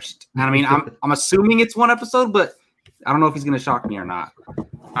first. And I mean, I'm assuming it's one episode, but I don't know if he's going to shock me or not.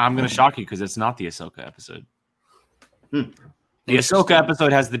 I'm going to shock you because it's not the Ahsoka episode. The Ahsoka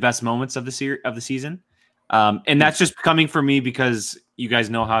episode has the best moments of the season. And that's just coming from me because you guys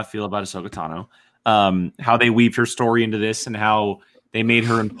know how I feel about Ahsoka Tano, how they weave her story into this and how they made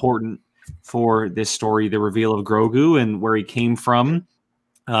her important for this story, the reveal of Grogu and where he came from.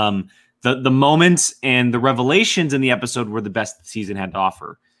 The moments and the revelations in the episode were the best the season had to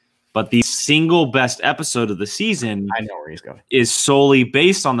offer. But the single best episode of the season, I know where he's going, is solely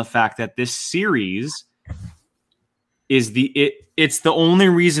based on the fact that this series is it's the only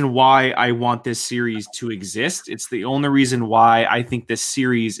reason why I want this series to exist. It's the only reason why I think this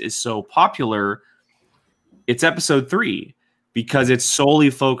series is so popular. It's episode 3. Because it's solely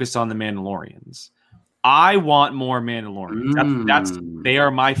focused on the Mandalorians. I want more Mandalorians. They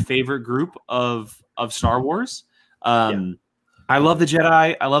are my favorite group of Star Wars. I love the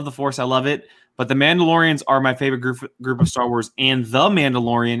Jedi. I love the Force. I love it. But the Mandalorians are my favorite group of Star Wars. And the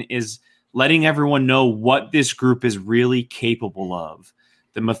Mandalorian is letting everyone know what this group is really capable of.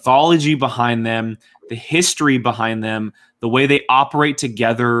 The mythology behind them, the history behind them, the way they operate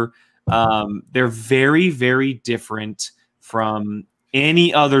together. They're very, very different from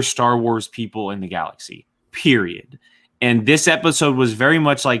any other Star Wars people in the galaxy, period. And this episode was very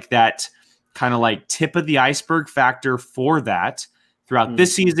much like that kind of tip of the iceberg factor for that throughout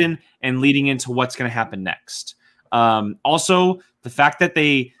this season and leading into what's going to happen next. Also, the fact that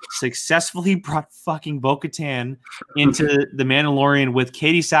they successfully brought fucking Bo-Katan into The Mandalorian with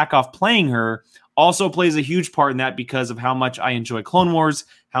Katie Sackhoff playing her also plays a huge part in that because of how much I enjoy Clone Wars,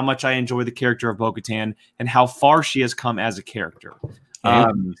 how much I enjoy the character of Bo-Katan, and how far she has come as a character.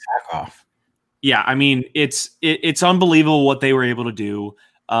 Yeah, I mean, it's unbelievable what they were able to do.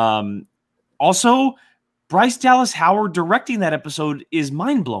 Also, Bryce Dallas Howard directing that episode is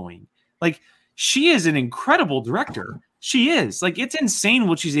mind-blowing. She is an incredible director. She is. It's insane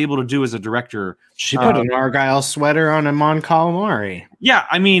what she's able to do as a director. She put an Argyle sweater on a Mon Calamari. Yeah,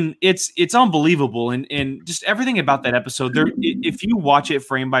 I mean, it's unbelievable. And just everything about that episode, if you watch it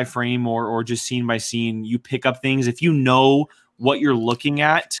frame by frame or just scene by scene, you pick up things. If you know what you're looking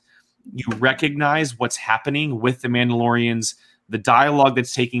at, you recognize what's happening with the Mandalorians, the dialogue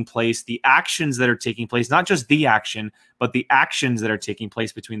that's taking place, the actions that are taking place, not just the action, but the actions that are taking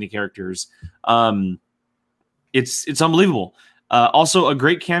place between the characters. It's unbelievable. Also, a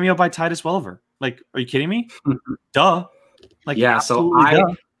great cameo by Titus Welliver. Like, are you kidding me? Duh. Like, Yeah, so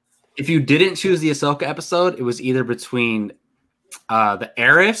absolutely duh. if you didn't choose the Ahsoka episode, it was either between the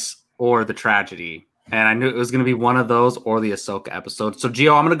Heiress or the Tragedy. And I knew it was going to be one of those or the Ahsoka episode. So,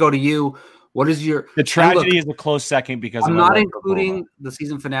 Gio, I'm going to go to you. What is your... The Tragedy is a close second because I'm not including the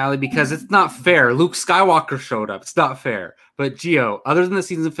season finale because it's not fair. Luke Skywalker showed up. It's not fair. But, Gio, other than the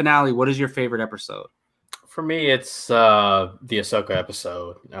season finale, what is your favorite episode? For me, it's the Ahsoka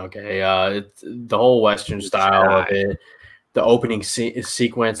episode. Okay, it's the whole Western style of it. The opening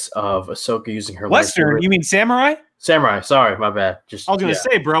sequence of Ahsoka using her Western. lightsaber. You mean samurai? Samurai. Sorry, my bad. I was gonna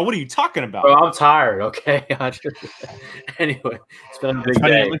say, bro, what are you talking about? Bro, I'm tired. Okay. Anyway, it's been a big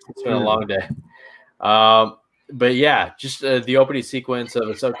day. It's been a long day. But yeah, just the opening sequence of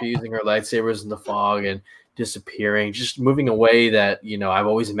Ahsoka using her lightsabers in the fog and disappearing, just moving away that I've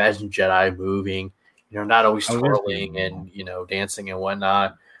always imagined Jedi moving. Not always twirling and dancing and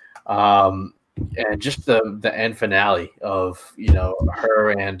whatnot. And just the end finale of her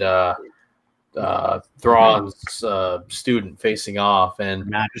and Thrawn's student facing off and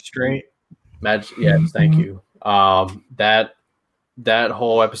Magistrate. Yes, thank you. That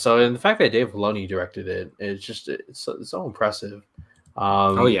whole episode and the fact that Dave Filoni directed it's so impressive.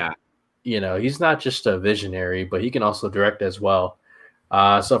 He's not just a visionary, but he can also direct as well.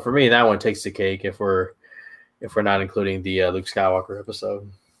 So for me, that one takes the cake if we're not including the Luke Skywalker episode.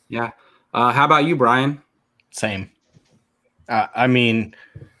 Yeah. How about you, Brian? Same. I mean,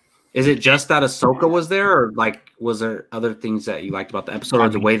 is it just that Ahsoka was there, or was there other things that you liked about the episode, or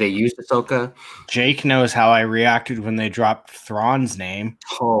the way they used Ahsoka? Jake knows how I reacted when they dropped Thrawn's name.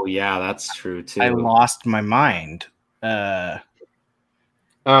 Oh yeah, that's true too. I lost my mind.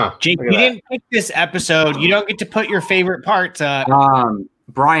 Jake, you didn't pick this episode. You don't get to put your favorite parts up.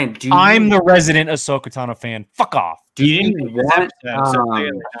 Brian, I'm the resident Ahsoka Tano fan. Fuck off. Do you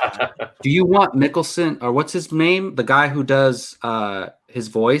want Mickelson, or what's his name? The guy who does his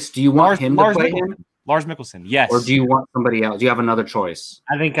voice. Do you want him to play him? Lars Mikkelsen, yes. Or do you want somebody else? Do you have another choice?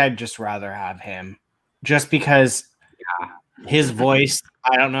 I think I'd just rather have him. Just because his voice,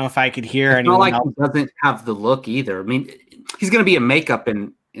 I don't know if I could hear anyone else. He doesn't have the look either. I mean, he's going to be in makeup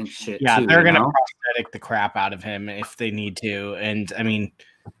and shit. Yeah, too, they're going to prosthetic the crap out of him if they need to. And I mean,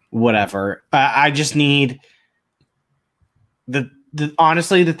 whatever. I just need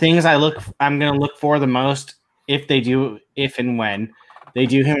honestly, the things I'm going to look for the most if and when they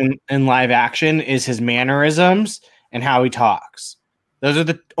do him in live action is his mannerisms and how he talks. Those are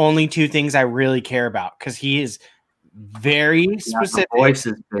the only two things I really care about because he is very specific. The voice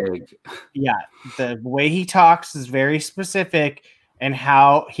is big. Yeah, the way he talks is very specific, and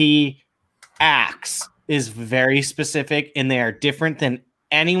how he acts is very specific, and they are different than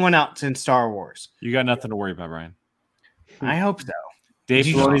anyone else in Star Wars. You got nothing to worry about, Ryan. I hope so. Dave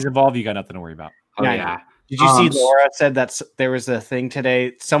Filoni's involved. You got nothing to worry about. Oh, yeah. Did you see Laura said that there was a thing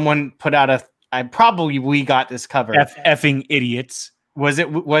today? Someone put out we got this covered. Effing idiots. Was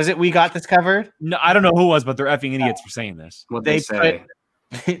it we got this covered? No, I don't know who it was, but they're effing idiots for saying this. What they say.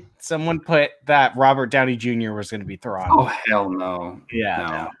 Someone put that Robert Downey Jr. was going to be Thrawn. Oh hell no. Yeah.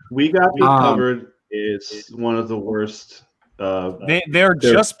 No. We got this covered. It's one of the worst. They're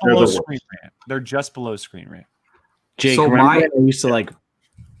just below Screen Rant. They're just below Screen Rant. Jake, so I used to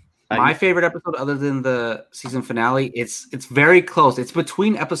my favorite episode, other than the season finale, it's very close. It's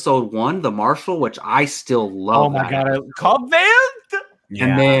between episode 1, The Marshal, which I still love. Oh my god, Covenant! Yeah.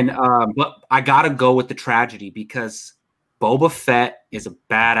 And then, but I gotta go with the Tragedy because Boba Fett is a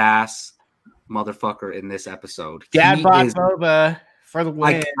badass motherfucker in this episode. Dad brought Boba for the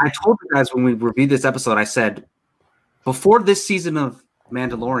win. I told you guys when we reviewed this episode, I said before this season of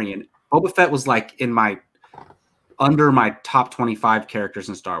Mandalorian, Boba Fett was under my top 25 characters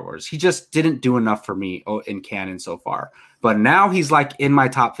in Star Wars. He just didn't do enough for me in canon so far. But now he's in my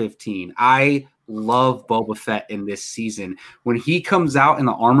top 15. I love Boba Fett in this season. When he comes out in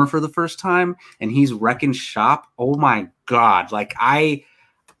the armor for the first time and he's wrecking shop, oh my God.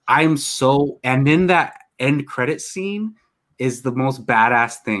 I'm so, and then that end credit scene is the most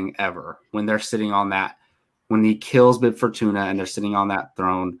badass thing ever when they're sitting on that, when he kills Bib Fortuna and they're sitting on that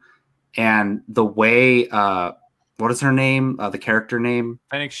throne. And the way, what is her name? The character name?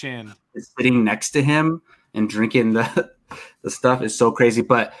 Fennec Shand. Is sitting next to him and drinking the stuff is so crazy.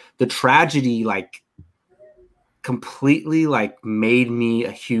 But the Tragedy, completely, made me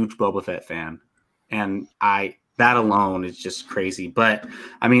a huge Boba Fett fan. And that alone is just crazy. But,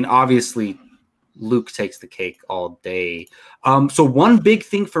 I mean, obviously, Luke takes the cake all day. So one big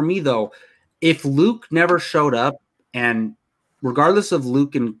thing for me, though, if Luke never showed up, and regardless of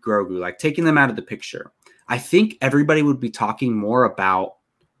Luke and Grogu, taking them out of the picture, I think everybody would be talking more about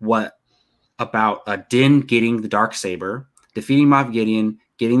Din getting the Darksaber, defeating Moff Gideon,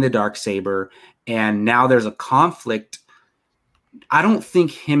 getting the Darksaber, and now there's a conflict. I don't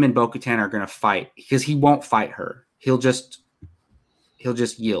think him and Bo-Katan are going to fight because he won't fight her. He'll just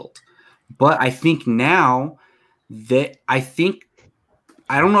yield. But I think now that I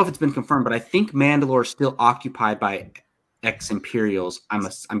don't know if it's been confirmed, but I think Mandalore is still occupied by ex-Imperials. I'm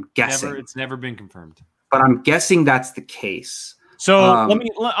guessing. It's never been confirmed. But I'm guessing that's the case. So I'm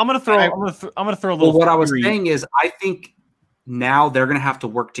gonna throw a little. Well, what I was saying is, I think now they're gonna have to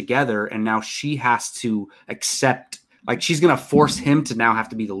work together, and now she has to accept. Like, she's gonna force him to now have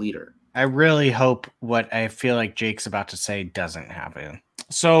to be the leader. I really hope what I feel like Jake's about to say doesn't happen.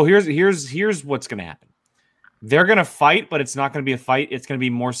 So here's what's gonna happen. They're gonna fight, but it's not gonna be a fight. It's gonna be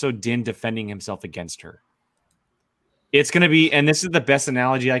more so Din defending himself against her. It's going to be, and this is the best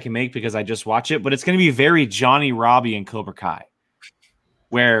analogy I can make because I just watched it, but it's going to be very Johnny Robbie and Cobra Kai,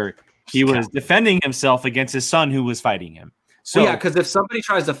 where he was defending himself against his son who was fighting him. So yeah, because if somebody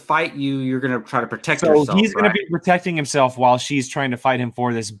tries to fight you, you're going to try to protect yourself. So he's going to be protecting himself while she's trying to fight him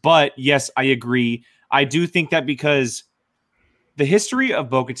for this. But yes, I agree. I do think that because the history of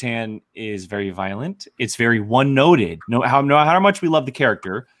Bo-Katan is very violent. It's very one-noted. No how much we love the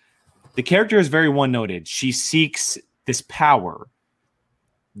character is very one-noted. She seeks this power.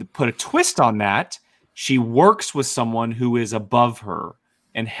 To put a twist on that, she works with someone who is above her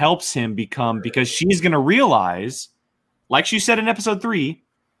and helps him become, because she's going to realize, like she said in episode 3,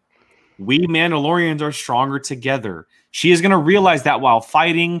 we Mandalorians are stronger together. She is going to realize that while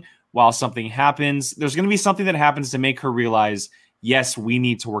fighting, while something happens, there's going to be something that happens to make her realize, yes, we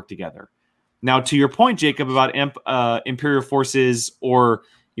need to work together. Now, to your point, Jacob, about Imperial forces, or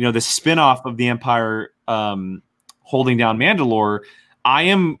the spinoff of the Empire holding down Mandalore, I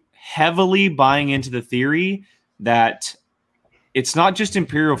am heavily buying into the theory that it's not just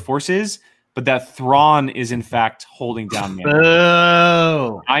Imperial forces, but that Thrawn is in fact holding down Mandalore.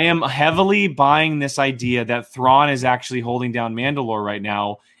 Oh. I am heavily buying this idea that Thrawn is actually holding down Mandalore right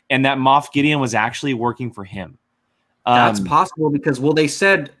now, and that Moff Gideon was actually working for him. That's possible because, they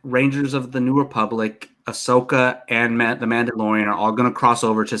said Rangers of the New Republic, Ahsoka, and the Mandalorian are all going to cross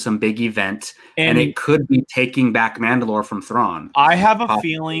over to some big event, and it could be taking back Mandalore from Thrawn. I have a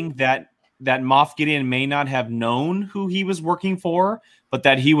feeling that Moff Gideon may not have known who he was working for, but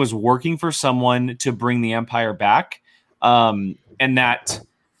that he was working for someone to bring the Empire back, and that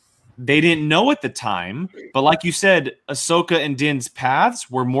they didn't know at the time. But like you said, Ahsoka and Din's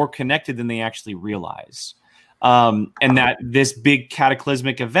paths were more connected than they actually realized. And that this big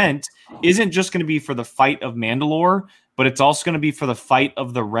cataclysmic event isn't just going to be for the fight of Mandalore, but it's also going to be for the fight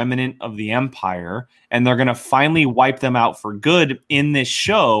of the remnant of the Empire. And they're going to finally wipe them out for good in this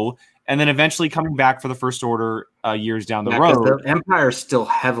show, and then eventually coming back for the First Order years down the road. The Empire is still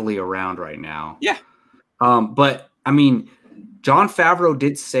heavily around right now. Yeah. But I mean, Jon Favreau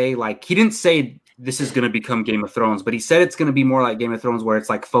did say, he didn't say this is going to become Game of Thrones, but he said it's going to be more like Game of Thrones, where it's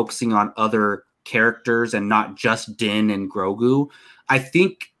focusing on other characters and not just Din and Grogu. I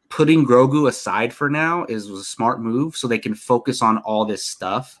think putting Grogu aside for now was a smart move, so they can focus on all this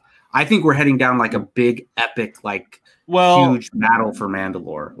stuff. I think we're heading down a big epic, huge battle for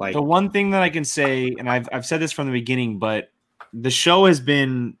Mandalore. The one thing that I can say, and I've said this from the beginning, but the show it's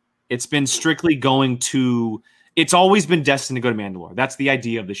been strictly going to, it's always been destined to go to Mandalore. That's the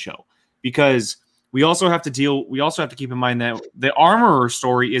idea of the show, because we also have to keep in mind that the Armorer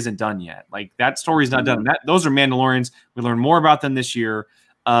story isn't done yet. That story is not done. Those are Mandalorians. We learn more about them this year.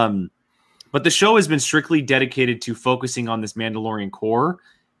 But the show has been strictly dedicated to focusing on this Mandalorian core.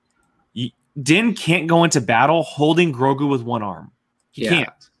 Din can't go into battle holding Grogu with one arm. He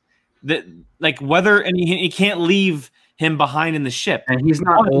can't. He can't leave him behind in the ship. And he's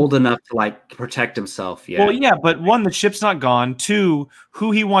not old enough to protect himself yet. Well, yeah, but one, the ship's not gone. Two,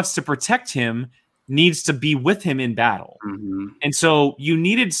 who he wants to protect him needs to be with him in battle. Mm-hmm. And so you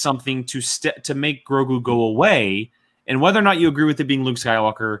needed something to make Grogu go away. And whether or not you agree with it being Luke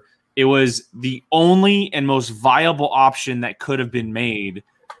Skywalker, it was the only and most viable option that could have been made.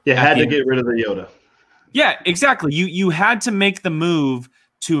 You had to get rid of the Yoda. Yeah, exactly. You had to make the move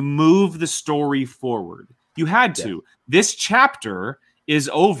to move the story forward. You had to. Yeah. This chapter is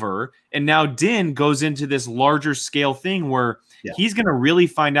over, and now Din goes into this larger scale thing where he's going to really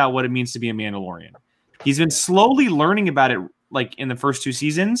find out what it means to be a Mandalorian. He's been slowly learning about it in the first 2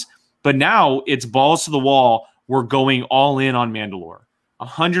 seasons, but now it's balls to the wall. We're going all in on Mandalore.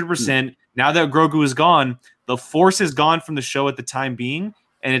 100%. Now that Grogu is gone, the Force is gone from the show at the time being,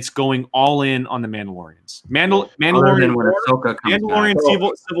 and it's going all in on the Mandalorians. Mandalorian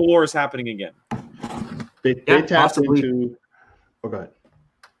Civil War is happening again. They tapped possibly. into. Oh, go ahead.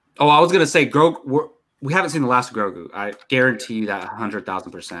 Oh, I was gonna say Grogu. We haven't seen the last of Grogu. I guarantee you that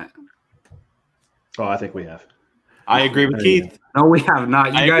 100,000%. Oh, I think we have. I agree with Keith. No, we have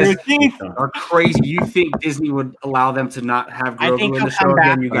not. I You agree guys with Keith. are crazy. You think Disney would allow them to not have I Grogu think in the he'll come show back.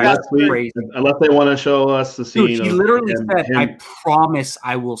 again? You guys are crazy. Unless they want to show us the scene. Dude, he of literally him- said, him- "I promise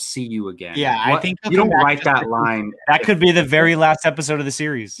I will see you again." Yeah, I think he'll you don't come back write just that line. That could be the very last episode of the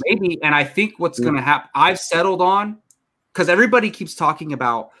series. Maybe, and I think what's going to happen, I've settled on, because everybody keeps talking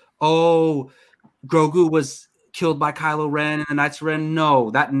about, oh, Grogu was killed by Kylo Ren and the Knights of Ren. No,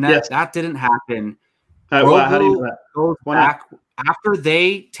 that didn't happen. How do you know that? Goes Why not? back after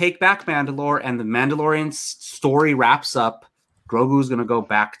they take back Mandalore and the Mandalorian story wraps up. Grogu's going to go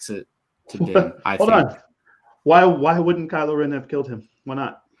back to Din. I Hold think. on. Why wouldn't Kylo Ren have killed him? Why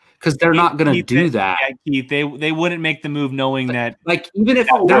not? Because they're not going to Keith, do that. Yeah, Keith, they wouldn't make the move knowing that. Like even if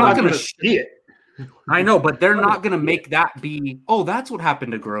Oh, they're we're not going gonna to see it. I know, but they're not going to make that be, oh, that's what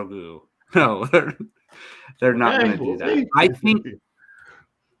happened to Grogu. No, they're not going to do that.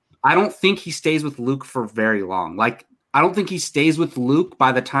 I don't think he stays with Luke for very long. Like, I don't think he stays with Luke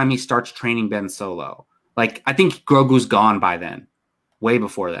by the time he starts training Ben Solo. Like, I think Grogu's gone by then, way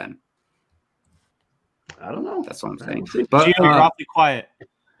before then. I don't know. That's what I'm saying. Gio, But Gio, you're awfully quiet.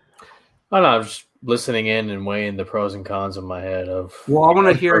 I don't know. I'm just listening in and weighing the pros and cons in my head of. well, I want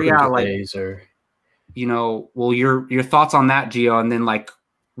to hear, days or your thoughts on that, Gio, and then like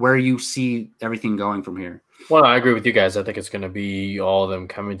where you see everything going from here. Well, I agree with you guys. I think it's going to be all of them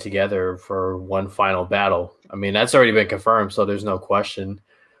coming together for one final battle. I mean, that's already been confirmed, so there's no question.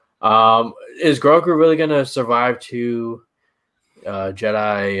 Is Grogu really going to survive to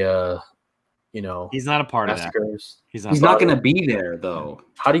Jedi? He's not a part of that. massacres? He's Not going to be there though.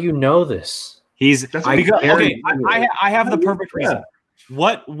 How do you know this? He's That's I because, guarantee okay. I have the perfect Yeah. reason.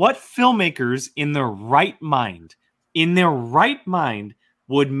 What filmmakers in their right mind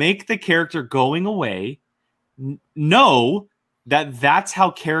would make the character going away know that that's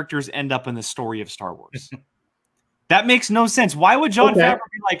how characters end up in the story of Star Wars? That makes no sense. Why would John Okay. Favreau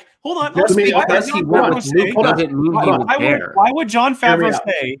be like, hold on, Just me- why would Because John he Favreau went with say- Luke doesn't mean he Hold on. was why there. would John Hear me Favreau out.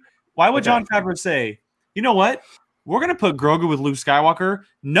 say? Why would Okay. John Favreau say? You know what? We're gonna put Grogu with Luke Skywalker,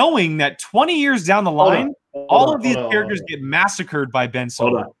 knowing that 20 years down the line, all of these characters get massacred by Ben Hold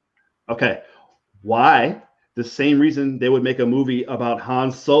Solo. on. Okay. Why? The same reason they would make a movie about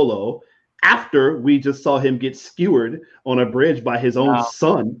Han Solo after we just saw him get skewered on a bridge by his own No.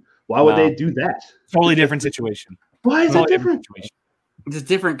 son. Why would No. they do that? Totally different situation. Why is it Totally different? situation. It's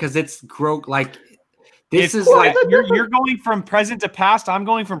different because it's Grogu. Like this It's is like you're going from present to past. I'm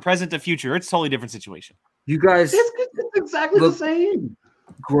going from present to future. It's a totally different situation. you guys. It's exactly Look, the same.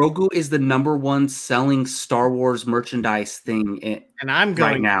 Grogu is the #1 selling Star Wars merchandise thing And I'm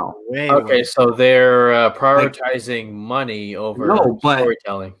going right now. way. Okay, so they're prioritizing money over No, but-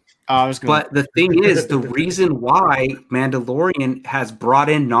 storytelling. I was going. But the thing is, the reason why Mandalorian has brought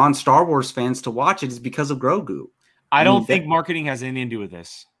in non-Star Wars fans to watch it is because of Grogu. I I don't mean, think marketing has anything to do with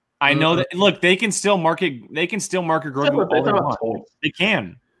this. I know that. Look, they can still market. They can still market Grogu all they want. They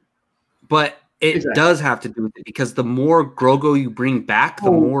can. But it Exactly. does have to do with it because the more Grogu you bring back,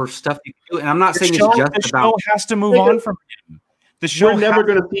 the more stuff you can do. And I'm not The saying show, it's just the show about. has to move on from him. The show We're never has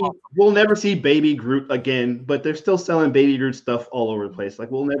gonna to see. move on. We'll never see Baby Groot again. But they're still selling Baby Groot stuff all over the place. Like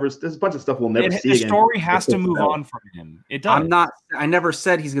we'll never. There's a bunch of stuff we'll never see The again. story has to It's move just- on from him. It does. I never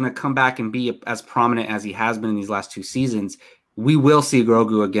said he's going to come back and be as prominent as he has been in these last 2 seasons. We will see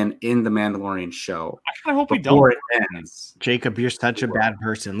Grogu again in the Mandalorian show I kind of hope we before don't. it ends. Jacob, you're such a bad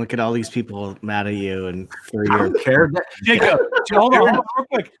person. Look at all these people mad at you, and for I your don't care. Jacob, hold on real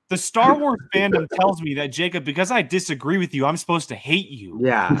quick. The Star Wars fandom tells me that Jacob, because I disagree with you, I'm supposed to hate you.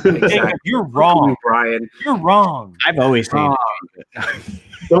 Yeah, Jacob, exactly. you're wrong. Brian. You're wrong. I've always hated.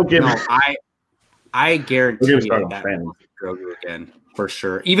 Don't give No, me. I guarantee We're gonna you start on that fan. we'll see Grogu again for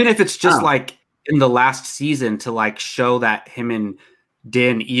sure. Even if it's just Oh. like in the last season to like show that him and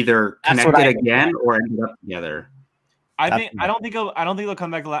Din either That's what connected I- again or ended up together. I That's- don't think he'll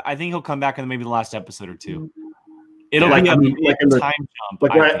come back. I think he'll come back in maybe the last episode or two. It'll Yeah, be I a mean, big like in the- time jump.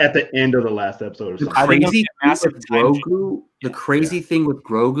 Like I right think. at the end of the last episode or The something. I think it'll crazy be a thing massive with time Grogu, the crazy thing with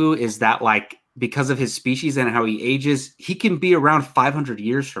Grogu is that like because of his species and how he ages, he can be around 500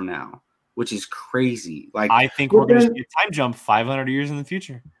 years from now, which is crazy. Like I think Well, we're going to then- see a time jump 500 years in the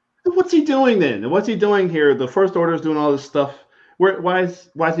future. What's he doing then? What's he doing here? The First Order is doing all this stuff. Why is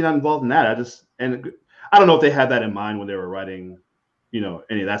he not involved in that? I don't know if they had that in mind when they were writing, any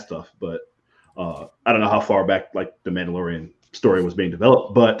of that stuff. But I don't know how far back like the Mandalorian story was being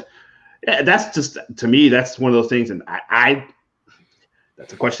developed. But yeah, that's just to me, that's one of those things. And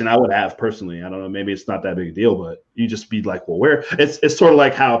That's a question I would have personally. I don't know. Maybe it's not that big a deal, but you just be like, well, where? It's sort of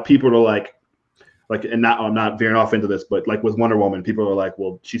like how people are like, and not I'm not veering off into this, but like with Wonder Woman, people are like,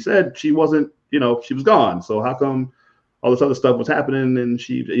 well, she said she wasn't, she was gone. So how come all this other stuff was happening and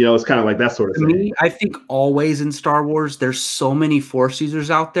she, it's kind of like that sort of To thing. me, I think always in Star Wars, there's so many Force users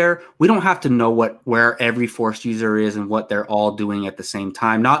out there. We don't have to know where every Force user is and what they're all doing at the same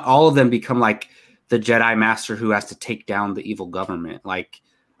time. Not all of them become like the Jedi Master who has to take down the evil government. Like,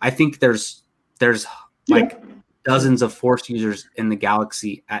 I think there's like dozens of Force users in the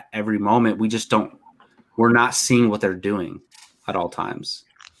galaxy at every moment. We're not seeing what they're doing at all times.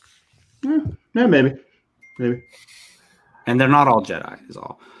 Yeah, maybe. And they're not all Jedi is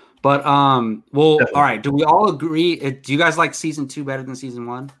all. But all right. Do we all agree? Do you guys like season 2 better than season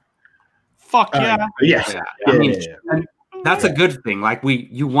 1? Fuck yeah. Yes. Yeah. Yeah, I mean, yeah. that's a good thing. Like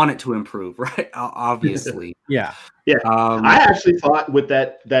you want it to improve, right? Obviously. Yeah. Yeah. I actually thought with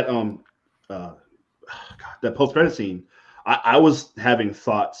that post-credit scene, I was having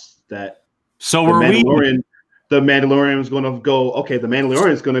thoughts that So were we? The Mandalorian was going to go. Okay, the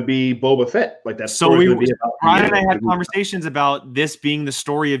Mandalorian is going to be Boba Fett. Like that's So Brian and I had conversations about this being the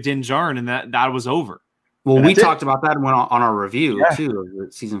story of Din Djarin, and that was over. Well, we talked about that on our review too of the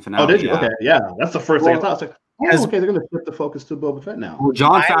season finale. Oh, did you? Yeah. Okay, yeah. That's the first thing I thought. I was like, okay, they're going to shift the focus to Boba Fett now. Well,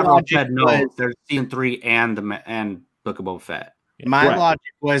 Jon Favreau said no. There's season 3 and Book of Boba Fett. My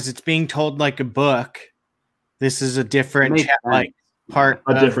logic was it's being told like a book. This is a different part.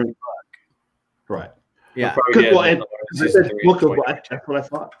 A different book. Right. Yeah. Well, and Book of Black. That's what I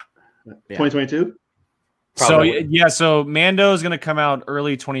thought. 2022. So Mando is going to come out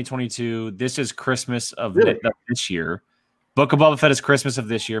early 2022. This is Christmas of this year. Book of Boba Fett is Christmas of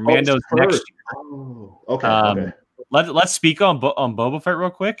this year. Mando's next year. Oh, okay. Let's speak on Boba Fett real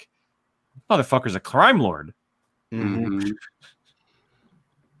quick. Motherfucker's a crime lord. Mm-hmm.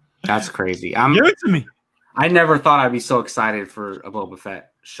 That's crazy. Give it to me. I never thought I'd be so excited for a Boba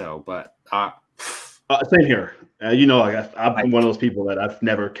Fett show, but same here. I've been one of those people that I've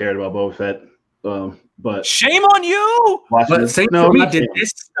never cared about Boba Fett. But shame on you. But same for me. Did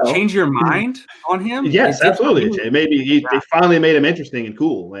this change your mind on him? Yes, absolutely. Maybe they finally made him interesting and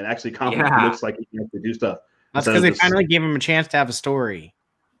cool, and actually confident. He looks like he can actually do stuff. That's because they finally gave him a chance to have a story.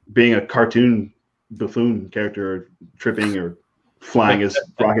 Being a cartoon buffoon character, tripping or flying his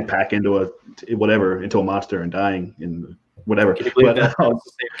rocket pack into a monster and dying in whatever. Can you believe that's the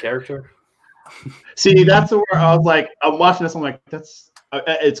same character? See, that's where I was like, I'm watching this. I'm like,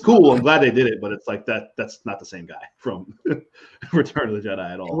 it's cool. I'm glad they did it, but it's like that's not the same guy from Return of the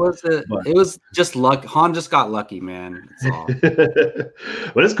Jedi at all. It was just luck. Han just got lucky, man. That's all.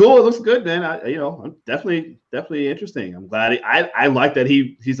 But it's cool. It looks good, man. I'm definitely interesting. I'm glad I like that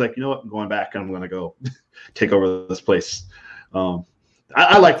he's like, you know what, I'm going back and I'm going to go take over this place.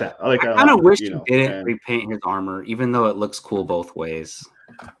 I like that. I kind of wish he didn't repaint his armor, even though it looks cool both ways.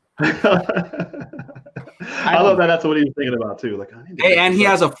 I love that. That's what he was thinking about too. Like, and he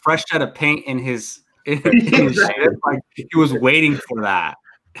has a fresh set of paint in his shit. Like he was waiting for that.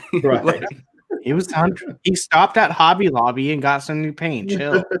 Right. He stopped at Hobby Lobby and got some new paint.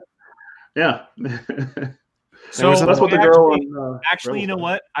 Chill. Yeah. So that's what the girl. Actually, you know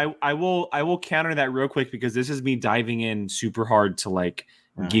what? I will counter that real quick because this is me diving in super hard to like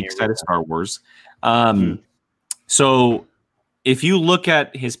geek side of Star Wars. So if you look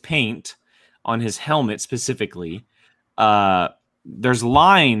at his paint on his helmet specifically, there's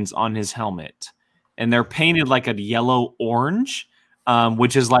lines on his helmet, and they're painted like a yellow orange,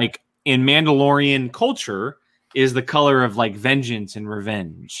 which is like in Mandalorian culture is the color of like vengeance and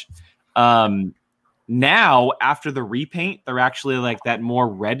revenge. Now, after the repaint, they're actually like that more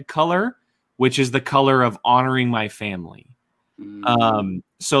red color, which is the color of honoring my family.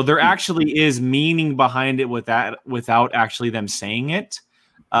 So there actually is meaning behind it with that, without actually them saying it.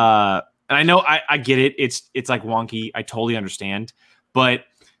 And I know I get it. It's like wonky. I totally understand. But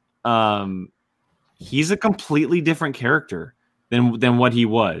he's a completely different character than what he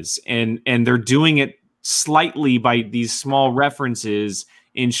was. And they're doing it slightly by these small references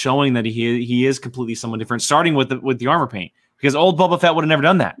in showing that he is completely someone different, starting with the armor paint. Because old Boba Fett would have never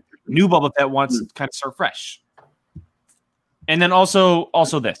done that. New Boba Fett wants to kind of start fresh. And then also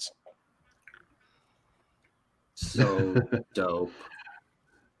this. So dope.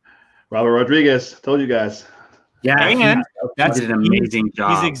 Robert Rodriguez, told you guys. Yeah, and that's an amazing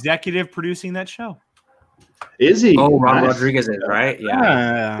job. He's executive producing that show. Is he? Oh, Robert Rodriguez is, right?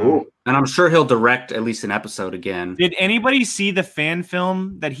 Yeah. Cool. And I'm sure he'll direct at least an episode again. Did anybody see the fan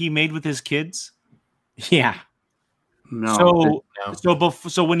film that he made with his kids? Yeah. No.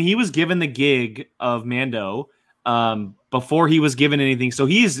 So when he was given the gig of Mando, before he was given anything. So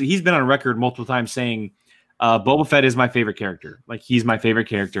he's been on record multiple times saying Boba Fett is my favorite character. Like, he's my favorite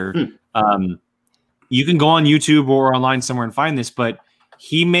character. You can go on YouTube or online somewhere and find this, but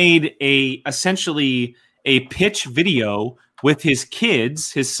he made essentially a pitch video with his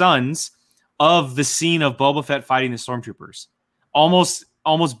kids, his sons, of the scene of Boba Fett fighting the stormtroopers, almost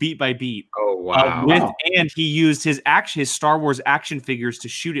beat by beat. Oh wow! And he used his Star Wars action figures to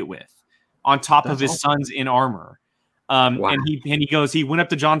shoot it with, on top of his sons in armor. And he went up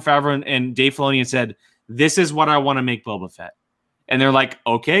to Jon Favreau and Dave Filoni and said, "This is what I want to make Boba Fett." And they're like,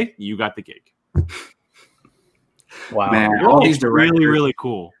 "Okay, you got the gig." Wow, man, all these directors, really, really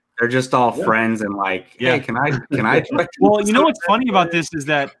cool. They're just all friends and like, hey, can I expect? Well, you know what's funny about this is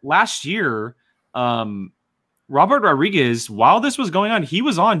that last year, Robert Rodriguez, while this was going on, he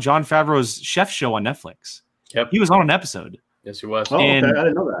was on Jon Favreau's chef show on Netflix. Yep, he was on an episode. Yes, he was. Oh, okay. I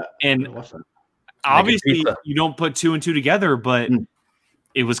didn't know that. And obviously, you don't put two and two together, but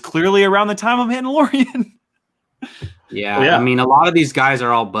it was clearly around the time of Mandalorian. Yeah, I mean, a lot of these guys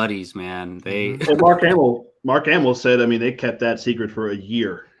are all buddies, man. Well, Mark Hamill said, I mean, they kept that secret for a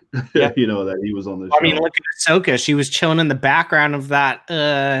year. Yeah. You know, that he was on the show. I mean, look at Ahsoka. She was chilling in the background of that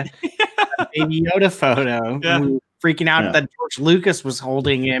Baby Yoda photo, freaking out that George Lucas was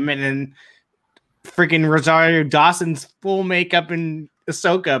holding him, and then freaking Rosario Dawson's full makeup and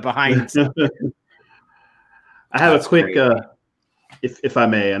Ahsoka behind. I have a quick, if I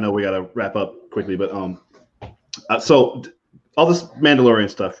may, I know we got to wrap up quickly, but so all this Mandalorian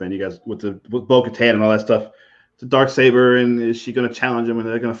stuff, man, you guys with Bo-Katan and all that stuff, the Darksaber, and is she going to challenge him and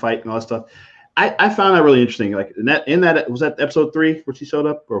they're going to fight and all that stuff. I found that really interesting. Like in that was that episode 3 where she showed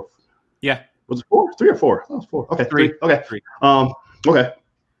up, or was it 4? 3 or 4? That was 4. Okay, 3. Okay, 3. Okay.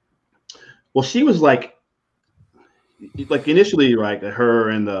 Well, she was like initially, like her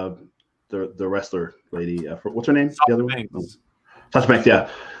and the wrestler lady, what's her name? The other one, Sasha Banks, yeah.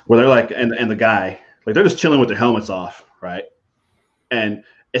 Where they're like, and the guy, like they're just chilling with their helmets off, right? And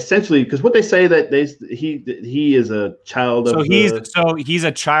essentially, because what they say that he is a child of he's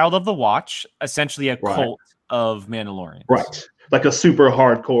a child of the Watch, essentially a cult of Mandalorians, right? Like a super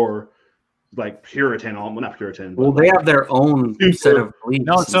hardcore, like Puritan, not Puritan. Well, they have their own set of beliefs.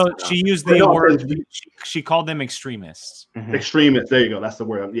 No, so she used the word. She called them extremists. Mm-hmm. Extremists. There you go. That's the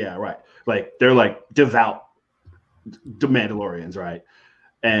word. Yeah, right. Like they're like devout Mandalorians, right?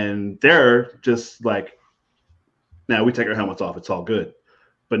 And they're just like, now we take our helmets off. It's all good.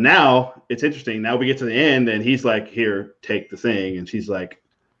 But now it's interesting. Now we get to the end, and he's like, "Here, take the thing," and she's like,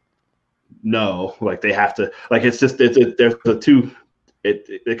 "No." Like they have to. Like there's the two.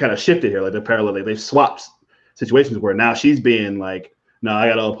 It kind of shifted here. Like the parallel. They've swapped situations where now she's being like, "No, I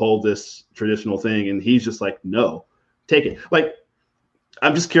got to uphold this traditional thing," and he's just like, "No, take it." Like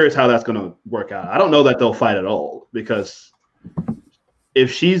I'm just curious how that's going to work out. I don't know that they'll fight at all, because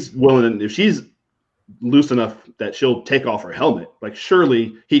if she's willing, if she's loose enough that she'll take off her helmet, like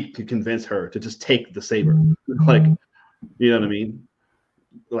surely he could convince her to just take the saber. Like, you know what I mean?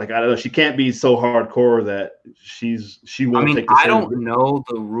 Like, I don't know. She can't be so hardcore that she won't take the saber. I don't know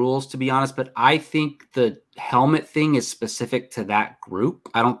the rules, to be honest, but I think the helmet thing is specific to that group.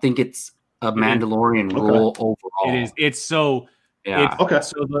 I don't think it's a Mandalorian rule overall. It is. It's so. Yeah.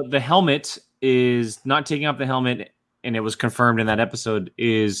 So the helmet is not taking off the helmet, and it was confirmed in that episode,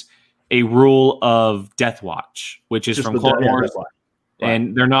 is a rule of Death Watch, which is from Clone Wars,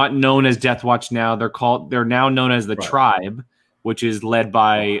 and they're not known as Death Watch now. They're now known as the Tribe, which is led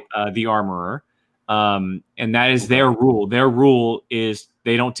by the Armorer, and that is their rule. Their rule is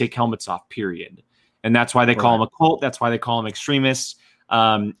they don't take helmets off. Period, and that's why they call them a cult. That's why they call them extremists.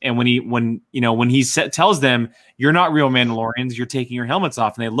 And when he tells them, "You're not real Mandalorians. You're taking your helmets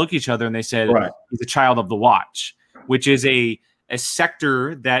off," and they look at each other and they said, "He's a child of the Watch," which is a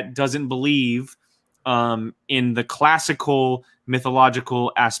sector that doesn't believe in the classical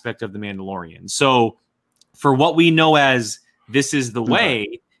mythological aspect of the Mandalorian. So for what we know as this is the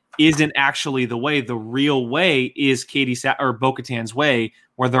way isn't actually the way. The real way is Bo-Katan's way,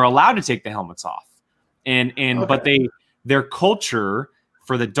 where they're allowed to take the helmets off. But their culture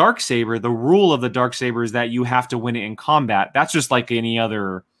for the Darksaber, the rule of the Darksaber is that you have to win it in combat. That's just like any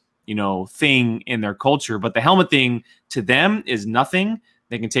other thing in their culture. But the helmet thing to them is nothing.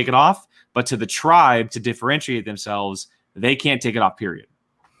 They can take it off. But to the tribe, to differentiate themselves, they can't take it off, period.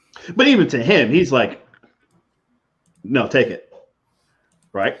 But even to him, he's like, no, take it.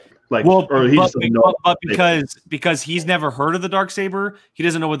 Right? Like, because he's never heard of the Darksaber, he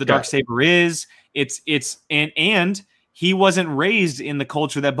doesn't know what the Darksaber is. And he wasn't raised in the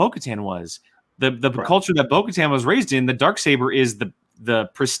culture that Bo-Katan was. The culture that Bo-Katan was raised in, the Darksaber is the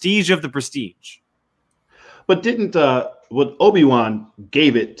prestige of the prestige. But didn't Obi-Wan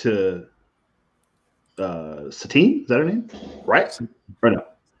gave it to Satine. Is that her name? Right? Or no?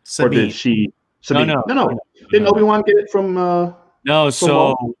 Sabine. Or did she? Sabine. No. Didn't Obi-Wan get it from?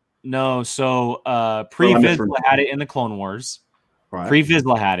 So Pre Well, Vizsla had it in the Clone Wars. Right. Pre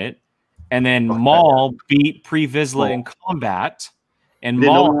Vizsla had it, and then Okay. Maul beat Pre Vizsla in combat, and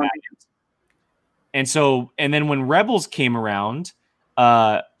Didn't Maul Obi-Wan had it. And then when Rebels came around,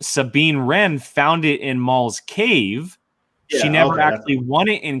 Sabine Wren found it in Maul's cave. She Yeah, never okay, actually won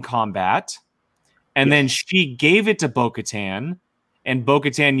it in combat, and then she gave it to Bo-Katan, and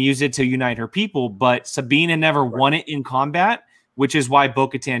Bo-Katan used it to unite her people. But Sabine had never won it in combat, which is why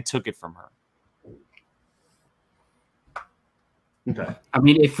Bo-Katan took it from her. Okay. I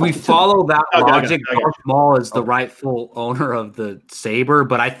mean, if we follow that I got it, logic, I got it. Darth Maul is the rightful owner of the saber,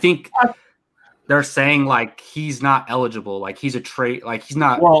 but I think they're saying like he's not eligible, like he's a trait, like he's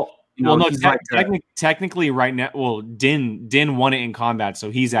not. Well, you know, no, he's like technically, right now, well, Din won it in combat, so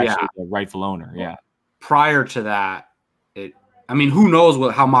he's actually the rightful owner. Yeah. Prior to that, I mean, who knows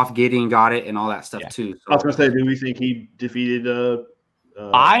how Moff Gideon got it and all that stuff too. So, I was gonna say, do we think he defeated?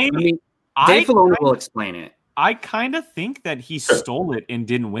 I mean, Dave Filoni will explain it. I kind of think that he stole it and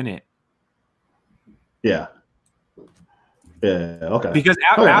didn't win it. Yeah. Yeah. Okay. Because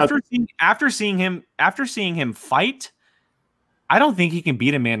Okay, after seeing him fight, I don't think he can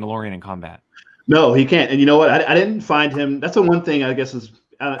beat a Mandalorian in combat. No, he can't. And you know what? I didn't find him. That's the one thing I guess is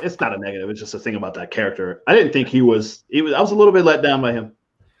it's not a negative. It's just a thing about that character. I didn't think he was. I was a little bit let down by him.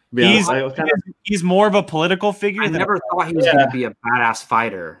 To be honest. He's more of a political figure. I never thought he was going to be a badass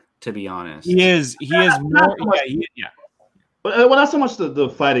fighter. To be honest, he is more. Yeah. But well, not so much the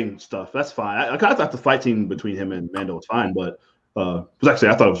fighting stuff. That's fine. I thought the fight scene between him and Mando was fine, but I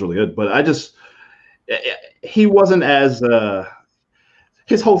thought it was really good. But he wasn't as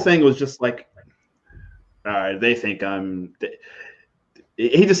his whole thing was just like, all right, they think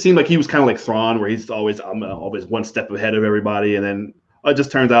he just seemed like he was kind of like Thrawn, where I'm always one step ahead of everybody, and then it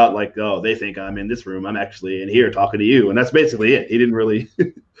just turns out like, oh, they think I'm in this room, I'm actually in here talking to you, and that's basically it. He didn't really,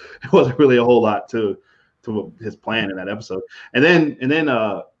 it wasn't really a whole lot to his plan in that episode. And then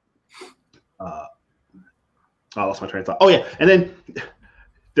I lost my train of thought. Oh yeah, and then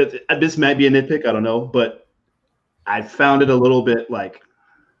this might be a nitpick, I don't know, but I found it a little bit like,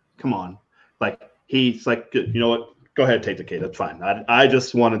 come on, like he's like, you know what? Go ahead, take the kid. That's fine. I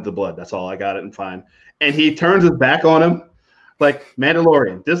just wanted the blood. That's all. I got it and fine. And he turns his back on him. Like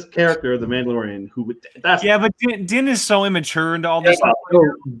Mandalorian, this character, the Mandalorian, but Din is so immature into all this.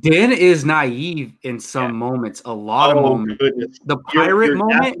 Din is naive in some moments, a lot of moments. Goodness. The pirate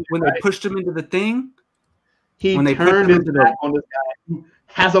moment when they pushed him into the thing, he when they turned pushed him his into back on this guy who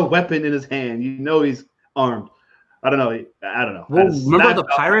has a weapon in his hand. You know he's armed. I don't know. Well, remember the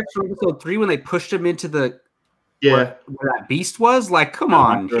pirates from episode 3 when they pushed him into the where that beast was? Like, come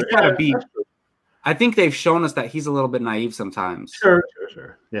on, he's gotta be. I think they've shown us that he's a little bit naive sometimes. Sure.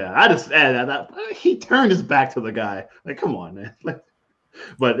 Yeah, I just he turned his back to the guy. Like, come on, man.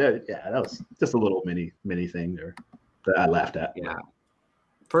 But that was just a little mini thing there that I laughed at. Yeah,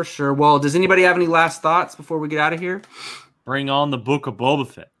 for sure. Well, does anybody have any last thoughts before we get out of here? Bring on the Book of Boba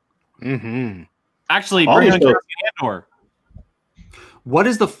Fett. Mm-hmm. Actually, bring on Cassian Andor. What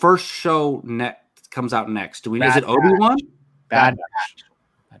is the first show comes out next? Is it Obi-Wan? Bad Batch.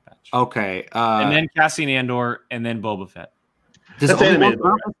 Okay. And then Cassian Andor, and then Boba Fett. Does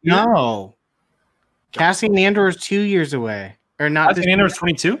Obi-Wan No. Cassian Andor is 2 years away. Or not. Cassian Andor is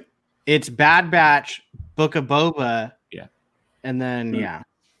 22? It's Bad Batch, Book of Boba. Yeah. And then,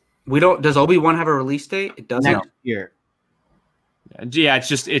 does Obi-Wan have a release date? It doesn't. Next year. Yeah, it's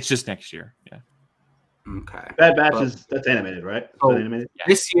just next year. Yeah. Okay. Bad Batch that's animated, right? Oh, animated? Yeah.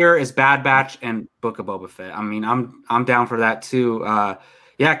 This year is Bad Batch and Book of Boba Fett. I mean, I'm down for that too.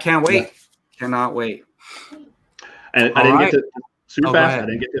 Yeah, can't wait. Yeah. Cannot wait. And I didn't get to super fast. I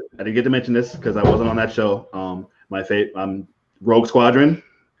didn't get to mention this because I wasn't on that show. My favorite, Rogue Squadron.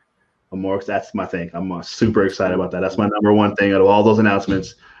 That's my thing. I'm super excited about that. That's my number one thing out of all those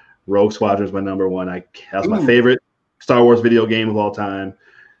announcements. Rogue Squadron is my number one. That's my favorite Star Wars video game of all time,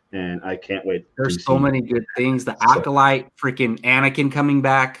 and I can't wait. There's so many good things. The Acolyte, freaking Anakin coming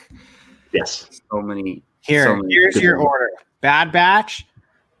back. Yes. So many. Here's your order: Bad Batch,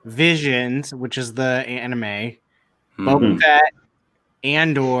 Visions, which is the anime, Boba Fett,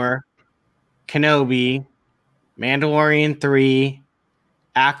 Andor, Kenobi, Mandalorian 3,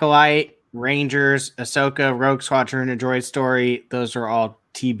 Acolyte, Rangers, Ahsoka, Rogue Squadron, A Droid Story. Those are all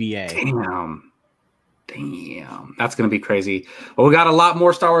TBA. Damn. That's going to be crazy. Well, we got a lot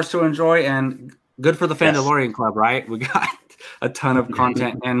more Star Wars to enjoy, and good for the Mandalorian Club, right? We got a ton of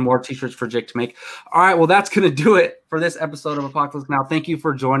content and more t-shirts for Jake to make. All right, well, that's going to do it for this episode of Apocalypse Now. Thank you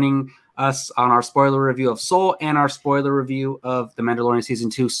for joining us on our spoiler review of Soul and our spoiler review of The Mandalorian Season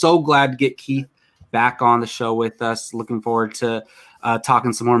 2. So glad to get Keith back on the show with us. Looking forward to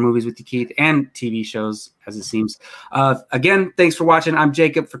talking some more movies with you, Keith, and TV shows, as it seems. Again, thanks for watching. I'm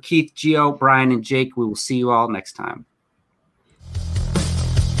Jacob. For Keith, Gio, Brian, and Jake, we will see you all next time.